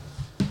 correct.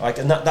 Like,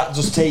 and that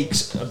just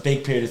takes a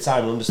big period of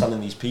time and understanding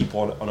these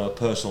people on a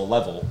personal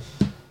level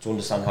to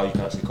understand how you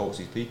can actually coach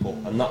these people.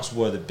 And that's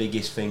where the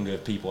biggest thing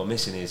that people are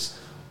missing is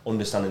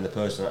understanding the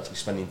person and actually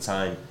spending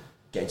time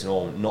getting to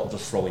know them, not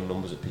just throwing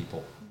numbers at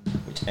people,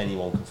 which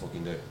anyone can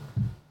fucking do.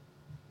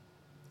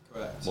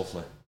 Correct.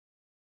 Lovely.